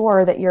make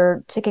sure that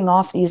you're ticking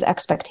off these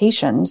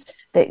expectations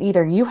that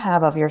either you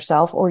have of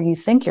yourself, or you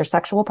think your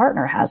sexual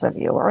partner has of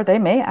you, or they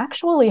may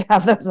actually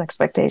have those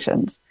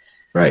expectations.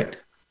 Right.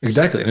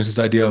 Exactly. And it's this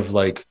idea of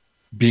like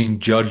being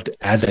judged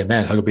as a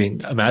man, how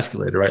being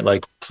emasculated, right?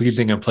 Like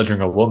pleasing and pleasuring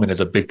a woman is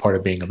a big part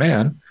of being a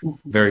man,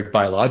 very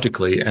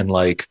biologically, and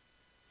like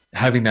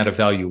having that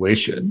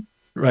evaluation,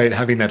 right?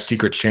 Having that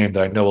secret shame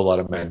that I know a lot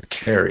of men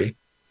carry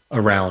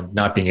around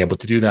not being able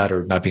to do that,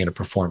 or not being able to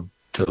perform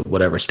to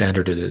whatever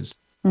standard it is.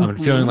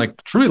 And feeling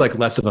like truly like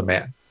less of a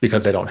man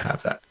because they don't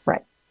have that.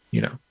 Right.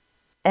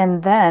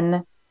 And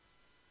then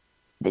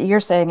you're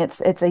saying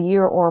it's a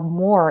year or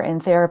more in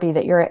therapy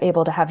that you're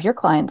able to have your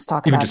clients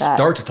talk about that. Even to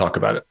start to talk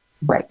about it.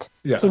 Right.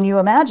 Yeah. Can you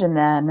imagine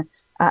then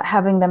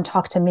having them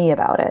talk to me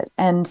about it,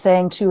 and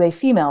saying to a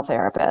female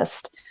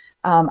therapist,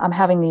 I'm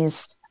having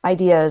these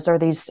ideas or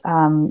these,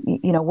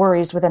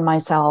 worries within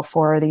myself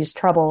or these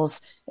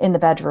troubles in the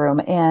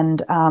bedroom,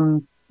 and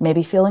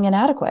maybe feeling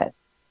inadequate.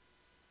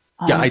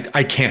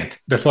 I can't.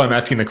 That's why I'm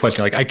asking the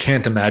question. Like, I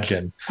can't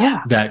imagine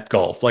that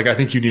gulf. Like, I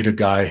think you need a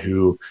guy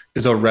who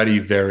is already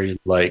very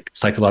like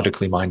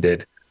psychologically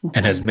minded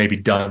and has maybe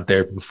done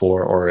therapy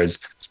before, or is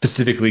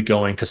specifically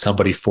going to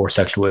somebody for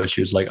sexual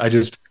issues. Like,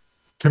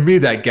 to me,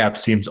 that gap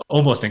seems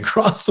almost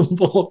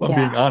incrossable, if I'm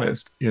being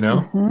honest,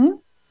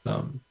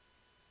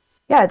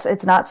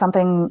 It's not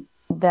something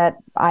that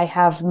I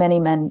have many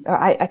men,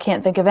 or I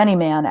can't think of any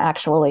man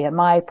actually in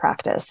my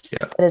practice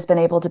that has been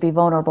able to be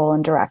vulnerable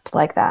and direct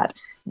like that.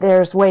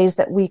 There's ways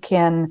that we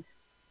can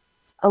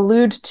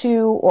allude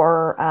to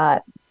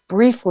or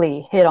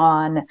briefly hit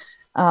on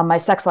my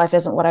sex life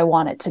isn't what I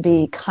want it to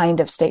be kind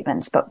of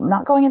statements, but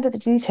not going into the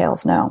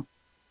details, no.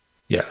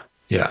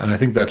 Yeah. And I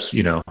think that's,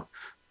 again,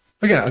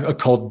 a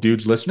called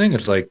dudes listening.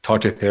 It's like,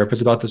 talk to a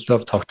therapist about this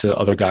stuff, talk to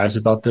other guys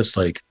about this.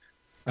 Like,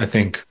 I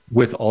think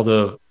with all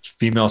the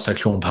female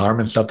sexual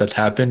empowerment stuff that's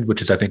happened,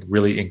 which is, I think,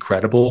 really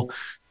incredible,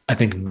 I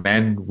think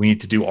men, we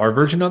need to do our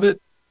version of it,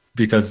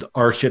 because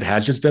our shit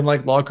has just been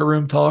like locker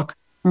room talk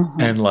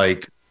and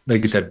like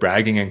you said,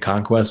 bragging and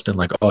conquest and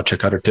like, oh,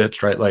 check out her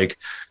tits, right? Like,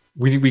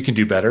 we can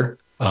do better.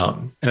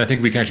 And I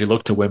think we can actually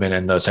look to women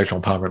and the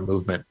sexual empowerment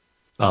movement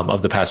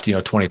of the past,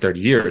 20, 30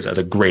 years as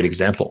a great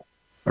example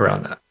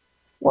around that.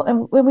 Well,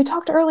 and when we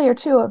talked earlier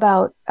too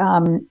about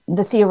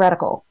the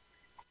theoretical,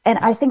 and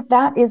I think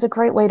that is a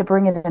great way to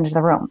bring it into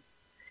the room,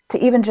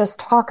 to even just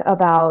talk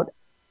about,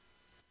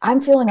 I'm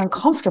feeling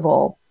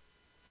uncomfortable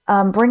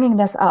bringing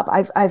this up.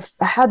 I've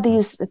had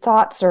these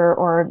thoughts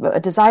or a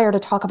desire to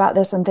talk about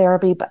this in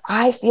therapy, but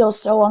I feel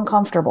so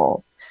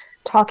uncomfortable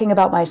talking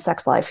about my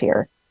sex life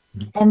here.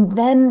 And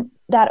then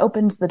that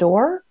opens the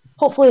door.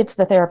 Hopefully it's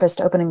the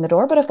therapist opening the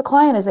door, but if the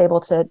client is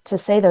able to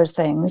say those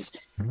things,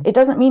 it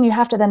doesn't mean you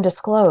have to then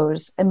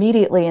disclose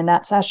immediately in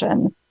that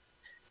session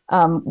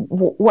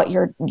what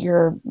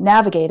you're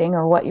navigating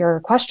or what your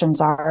questions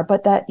are,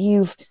 but that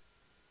you've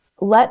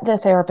let the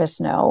therapist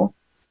know,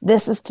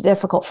 this is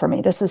difficult for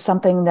me. This is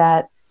something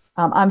that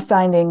I'm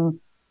finding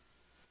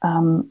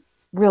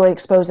really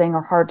exposing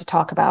or hard to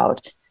talk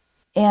about.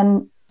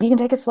 And you can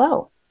take it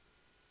slow.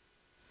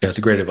 Yeah, it's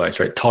a great advice,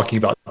 right? Talking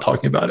about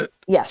it.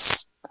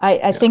 Yes.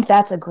 I think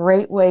that's a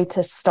great way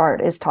to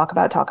start, is talking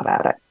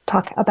about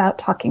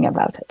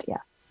it. Yeah.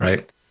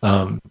 Right.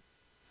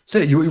 So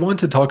you want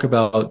to talk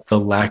about the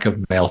lack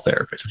of male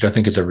therapists, which I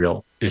think is a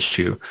real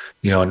issue.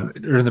 And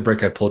during the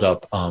break, I pulled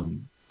up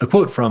a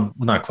quote from,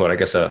 well, not quote, I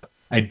guess a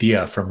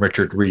idea from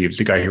Richard Reeves,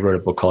 the guy who wrote a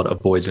book called A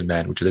Boys and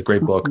Men, which is a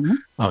great book.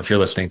 If you're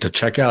listening, to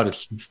check out.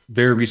 It's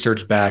very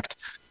research backed,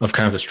 of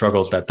kind of the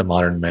struggles that the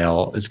modern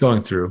male is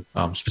going through,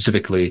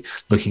 specifically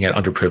looking at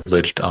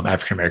underprivileged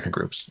African American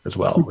groups as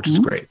well, which is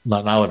great.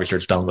 Not all the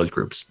research done on those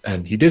groups,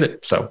 and he did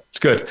it, so it's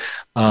good.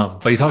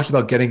 But he talks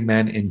about getting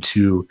men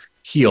into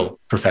HEAL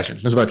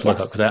professions. That's what I look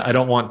up, because I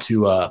don't want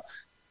to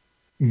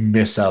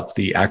miss up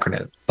the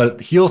acronym.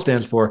 But HEAL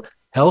stands for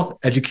Health,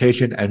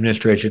 Education,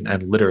 Administration,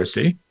 and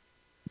Literacy.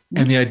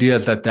 And the idea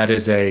is that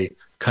is a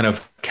kind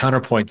of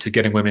counterpoint to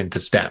getting women into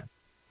STEM.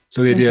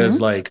 So the idea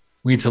is like,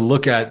 we need to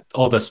look at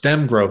all the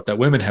STEM growth that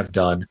women have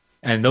done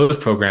and those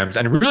programs,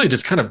 and really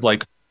just kind of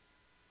like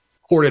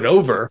port it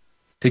over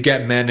to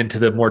get men into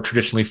the more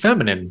traditionally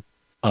feminine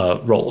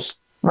roles.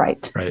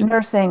 Right.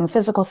 Nursing,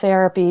 physical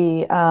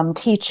therapy,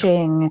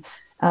 teaching,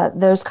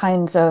 those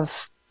kinds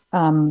of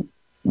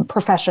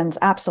professions.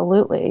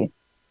 Absolutely.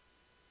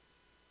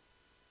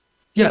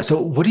 Yeah.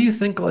 So what do you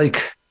think,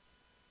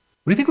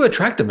 would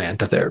attract a man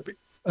to therapy?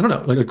 I don't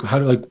know. Like how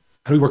do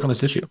we work on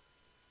this issue?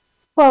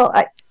 Well,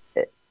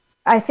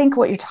 I think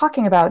what you're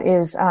talking about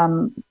is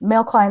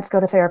male clients go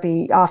to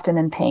therapy often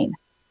in pain.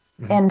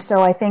 And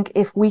so I think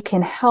if we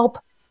can help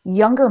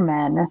younger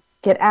men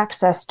get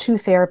access to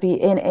therapy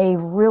in a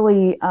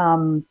really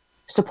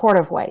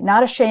supportive way,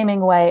 not a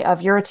shaming way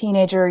of, you're a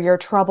teenager, you're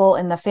trouble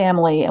in the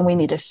family, and we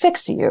need to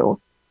fix you,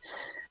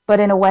 but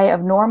in a way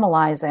of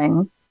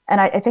normalizing. And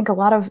I think a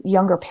lot of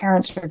younger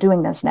parents are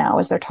doing this now,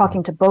 is they're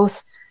talking to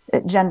both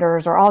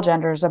genders or all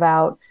genders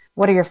about,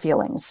 what are your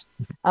feelings?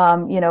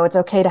 It's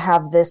okay to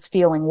have this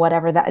feeling,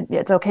 whatever that,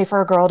 it's okay for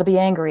a girl to be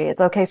angry.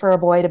 It's okay for a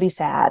boy to be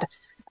sad.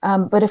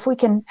 But if we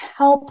can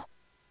help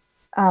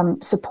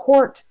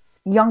support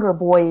younger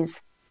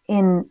boys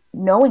in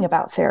knowing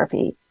about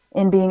therapy,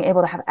 in being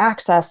able to have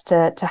access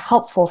to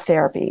helpful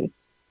therapy,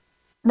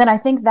 then I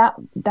think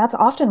that's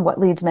often what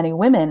leads many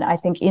women, I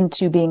think,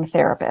 into being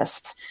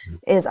therapists,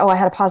 is, I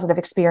had a positive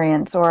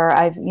experience, or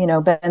I've,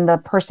 been the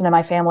person in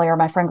my family or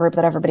my friend group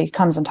that everybody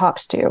comes and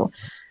talks to.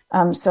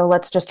 So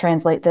let's just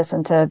translate this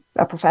into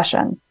a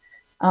profession.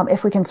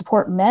 If we can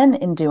support men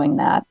in doing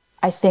that,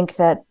 I think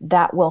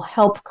that will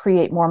help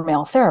create more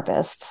male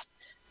therapists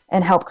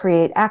and help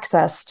create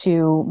access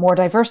to more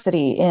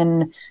diversity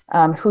in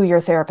who your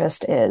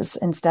therapist is,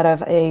 instead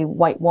of a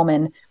white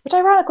woman, which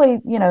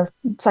ironically,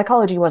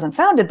 psychology wasn't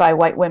founded by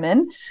white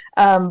women,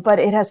 but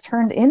it has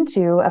turned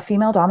into a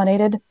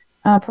female-dominated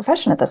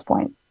profession at this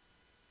point.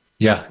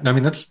 Yeah, I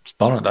mean, that's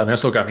spot on. I mean,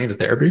 that's what got me into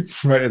therapy,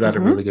 right? That a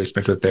really good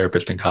experience with a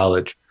therapist in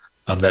college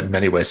that in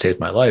many ways saved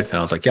my life. And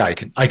I was like, yeah,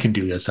 I can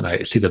do this. And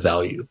I see the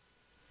value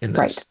in this.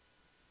 Right.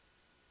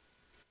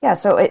 Yeah.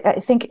 So I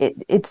think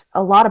it's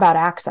a lot about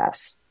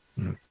access.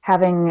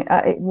 Having,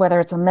 whether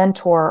it's a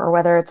mentor or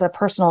whether it's a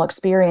personal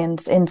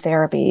experience in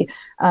therapy,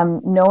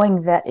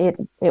 knowing that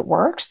it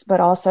works, but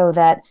also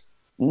that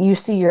you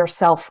see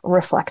yourself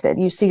reflected.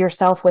 You see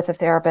yourself with a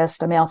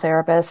therapist, a male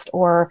therapist,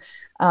 or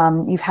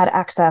you've had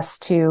access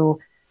to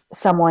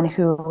someone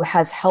who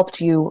has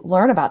helped you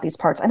learn about these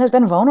parts and has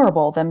been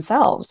vulnerable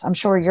themselves. I'm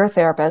sure your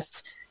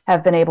therapists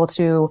have been able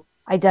to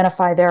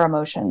identify their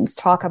emotions,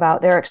 talk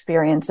about their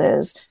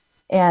experiences,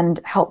 and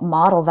help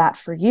model that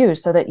for you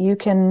so that you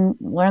can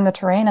learn the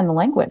terrain and the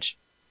language.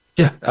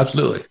 Yeah,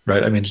 absolutely.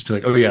 Right. I mean, just be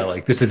like, oh yeah,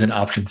 like this is an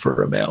option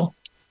for a male.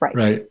 Right.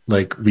 Right.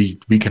 Like we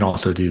can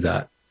also do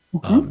that.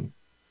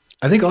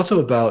 I think also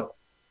about,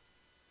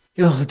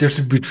 the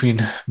difference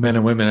between men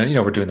and women. And,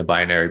 we're doing the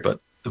binary, but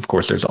of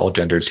course there's all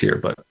genders here,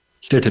 but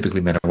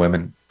stereotypically men and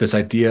women, this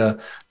idea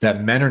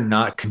that men are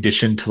not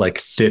conditioned to like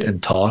sit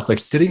and talk, like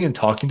sitting and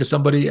talking to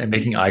somebody and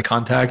making eye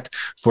contact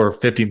for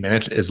 50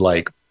 minutes is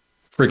like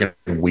freaking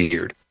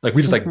weird. Like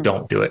we just like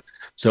don't do it.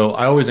 So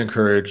I always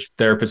encourage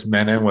therapists,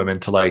 men and women,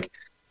 to like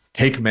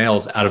take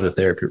males out of the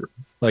therapy room,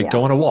 like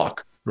go on a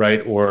walk,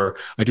 right? Or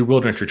I do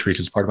wilderness retreats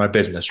as part of my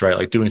business, right?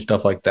 Like doing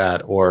stuff like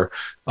that, or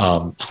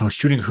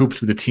shooting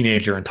hoops with a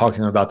teenager and talking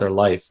to them about their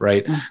life,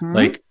 right?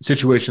 Like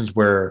situations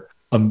where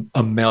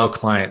a male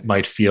client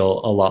might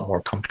feel a lot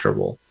more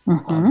comfortable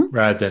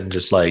rather than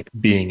just like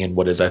being in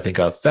what is, I think,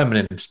 a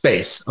feminine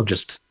space of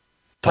just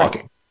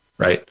talking,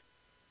 right?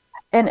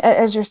 And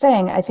as you're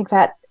saying, I think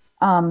that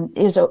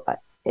is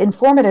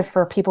informative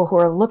for people who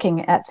are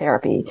looking at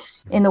therapy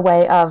in the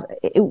way of,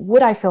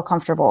 would I feel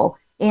comfortable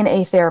in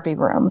a therapy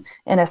room,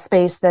 in a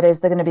space that is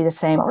going to be the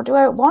same? Or do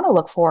I want to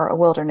look for a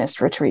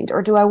wilderness retreat?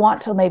 Or do I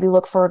want to maybe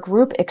look for a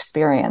group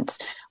experience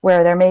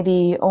where there may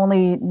be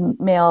only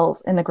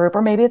males in the group,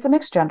 or maybe it's a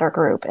mixed gender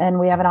group and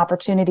we have an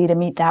opportunity to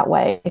meet that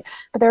way?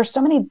 But there are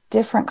so many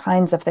different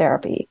kinds of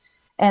therapy.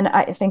 And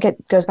I think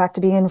it goes back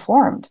to being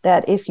informed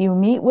that if you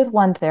meet with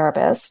one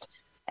therapist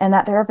and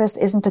that therapist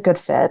isn't a good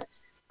fit,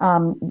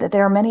 that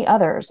there are many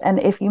others. And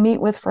if you meet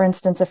with, for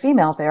instance, a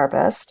female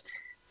therapist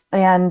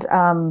and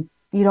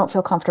you don't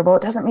feel comfortable,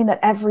 it doesn't mean that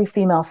every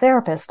female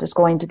therapist is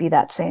going to be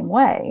that same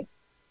way.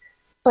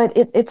 But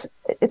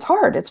it's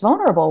hard. It's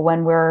vulnerable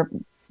when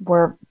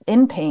we're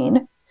in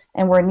pain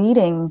and we're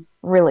needing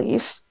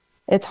relief.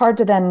 It's hard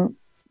to then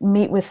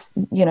meet with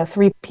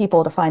 3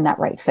 people to find that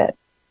right fit.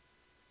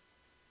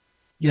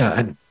 Yeah,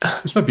 and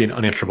this might be an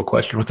unanswerable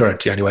question. We'll throw it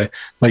at you anyway.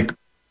 Like,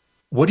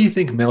 what do you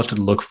think males should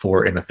look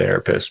for in a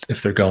therapist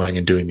if they're going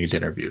and doing these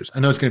interviews?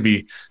 I know it's going to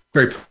be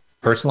very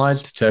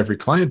personalized to every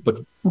client, but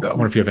I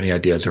wonder if you have any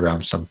ideas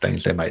around some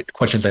things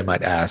questions they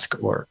might ask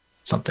or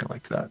something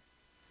like that.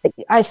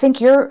 I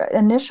think your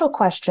initial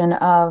question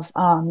of,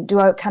 do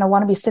I kind of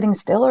want to be sitting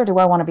still or do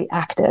I want to be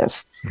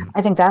active?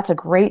 I think that's a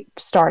great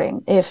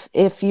starting.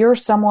 If you're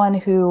someone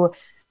who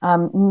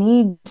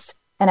needs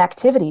an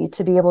activity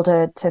to be able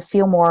to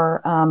feel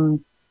more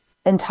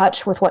in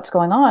touch with what's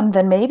going on,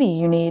 then maybe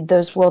you need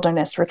those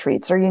wilderness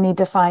retreats, or you need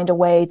to find a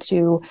way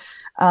to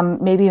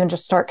maybe even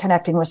just start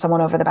connecting with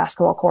someone over the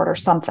basketball court or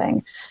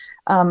something.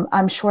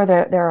 I'm sure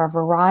there are a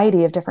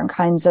variety of different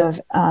kinds of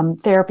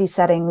therapy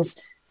settings,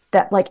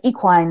 that like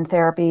equine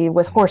therapy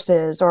with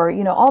horses, or,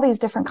 all these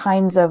different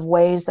kinds of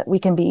ways that we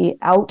can be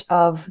out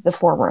of the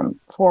four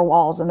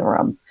walls in the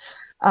room.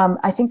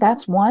 I think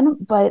that's one,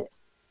 but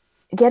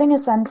getting a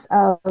sense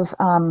of,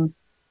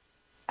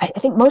 I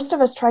think most of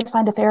us try to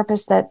find a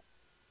therapist that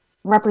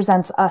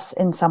represents us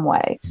in some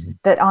way,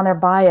 that on their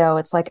bio,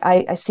 it's like,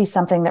 I see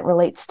something that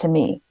relates to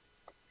me.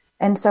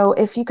 And so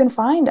if you can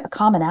find a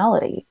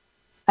commonality,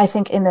 I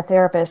think in the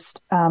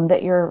therapist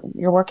that you're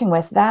working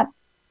with, that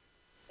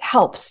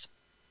helps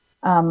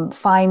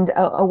find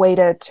a way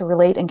to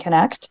relate and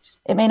connect.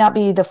 It may not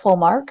be the full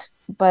mark,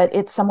 but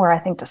it's somewhere, I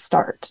think, to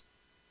start.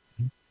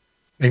 I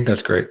think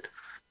that's great.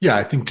 Yeah,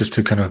 I think just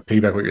to kind of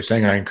piggyback what you're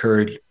saying, I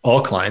encourage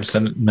all clients,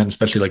 and men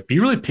especially, like, be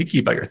really picky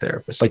about your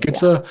therapist. Like,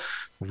 it's a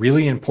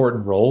really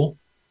important role,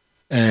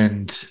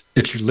 and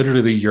it's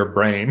literally your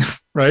brain,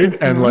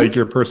 right? And like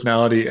your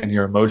personality and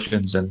your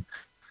emotions, and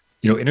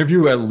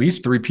interview at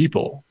least 3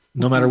 people,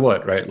 no matter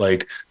what, right?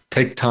 Like,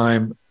 take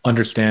time,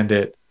 understand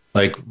it,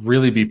 like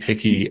really be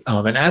picky,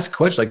 and ask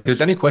questions. Like, if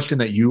there's any question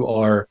that you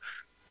are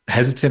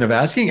hesitant of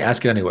asking,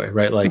 ask it anyway,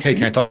 right? Like, hey,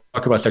 can I talk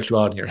about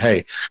sexuality? Or,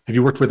 hey, have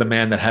you worked with a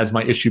man that has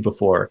my issue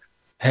before?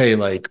 Hey,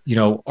 like,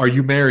 are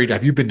you married?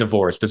 Have you been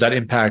divorced? Does that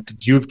impact?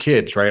 Do you have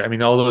kids? Right? I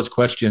mean, all those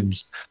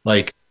questions,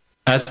 like,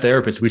 as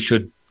therapists, we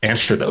should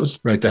answer those,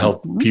 right, to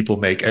help people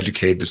make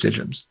educated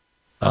decisions.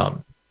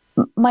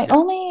 My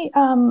only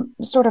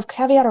sort of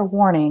caveat or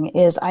warning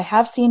is I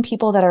have seen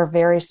people that are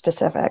very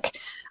specific.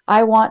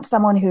 I want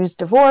someone who's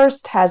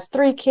divorced, has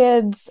 3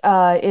 kids,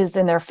 is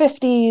in their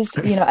 50s,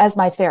 as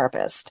my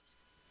therapist.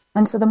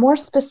 And so the more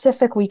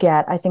specific we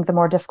get, I think the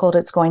more difficult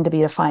it's going to be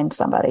to find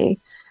somebody.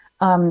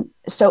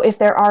 So if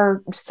there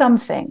are some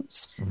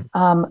things,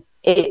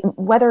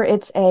 whether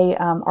it's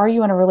are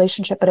you in a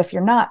relationship, but if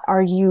you're not,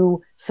 are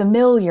you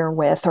familiar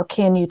with, or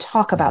can you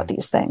talk about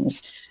these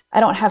things? I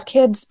don't have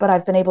kids, but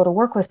I've been able to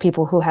work with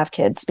people who have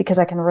kids because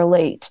I can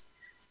relate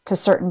to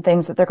certain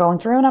things that they're going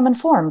through, and I'm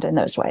informed in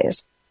those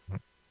ways.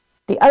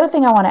 The other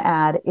thing I want to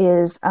add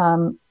is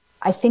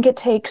I think it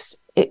takes,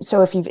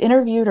 so if you've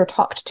interviewed or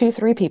talked to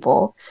 3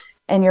 people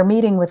and you're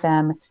meeting with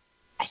them,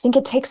 I think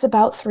it takes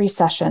about 3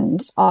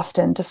 sessions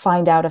often to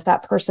find out if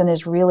that person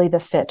is really the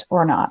fit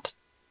or not.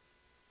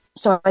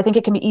 So I think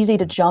it can be easy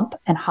to jump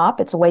and hop.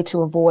 It's a way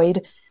to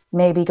avoid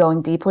maybe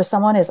going deep with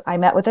someone. Is I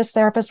met with this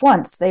therapist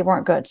once, they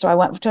weren't good. So I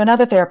went to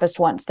another therapist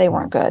once, they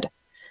weren't good.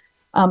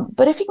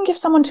 But if you can give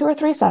someone 2 or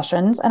 3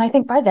 sessions, and I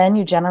think by then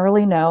you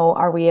generally know,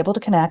 are we able to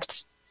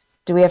connect?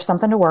 Do we have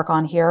something to work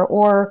on here?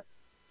 Or,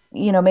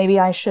 maybe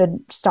I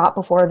should stop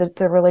before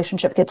the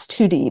relationship gets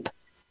too deep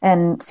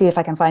and see if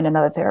I can find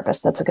another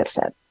therapist that's a good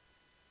fit.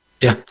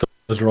 Yeah,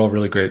 those are all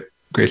really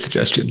great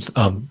suggestions.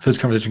 This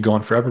conversation go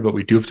on forever, but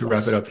we do have to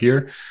wrap it up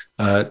here.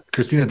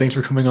 Christina, thanks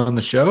for coming on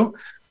the show.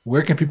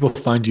 Where can people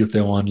find you if they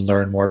want to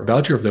learn more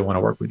about you or if they want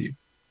to work with you?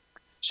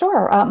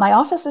 Sure. My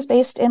office is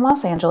based in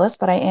Los Angeles,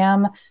 but I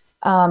am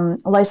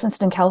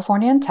licensed in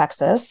California and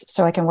Texas,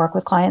 so I can work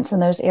with clients in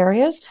those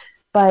areas.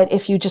 But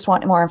if you just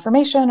want more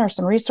information or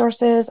some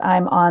resources,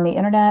 I'm on the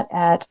internet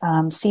at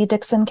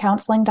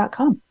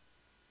cdixoncounseling.com.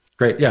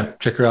 Great. Yeah.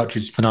 Check her out.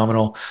 She's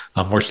phenomenal.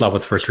 Works a lot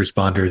with first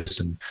responders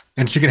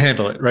and she can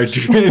handle it, right?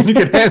 She can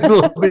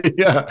handle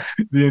the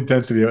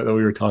intensity that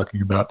we were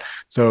talking about.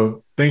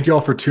 So thank you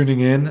all for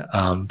tuning in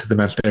to the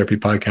Men's Therapy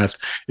Podcast.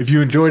 If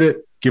you enjoyed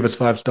it, give us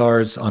 5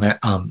 stars on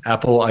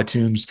Apple,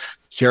 iTunes,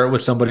 share it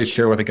with somebody,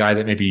 share it with a guy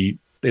that maybe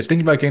is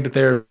thinking about getting to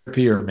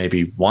therapy or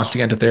maybe wants to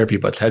get into therapy,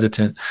 but is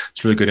hesitant.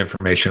 It's really good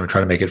information. We're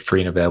trying to make it free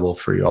and available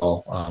for you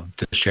all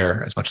to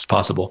share as much as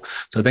possible.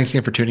 So thanks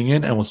again for tuning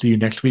in, and we'll see you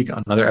next week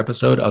on another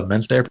episode of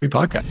Men's Therapy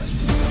Podcast.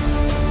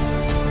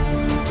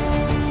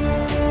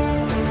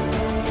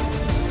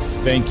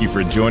 Thank you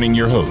for joining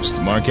your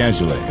host, Mark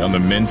Azoulay, on the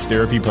Men's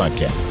Therapy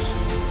Podcast.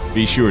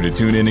 Be sure to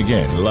tune in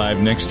again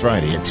live next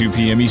Friday at 2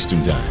 p.m.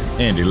 Eastern Time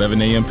and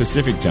 11 a.m.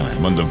 Pacific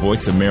Time on the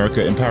Voice America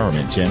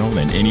Empowerment Channel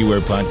and anywhere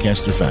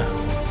podcasts are found.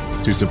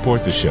 To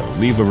support the show,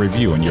 leave a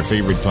review on your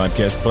favorite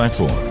podcast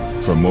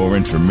platform. For more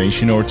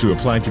information or to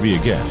apply to be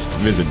a guest,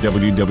 visit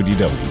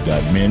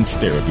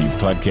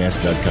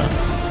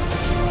www.menstherapypodcast.com.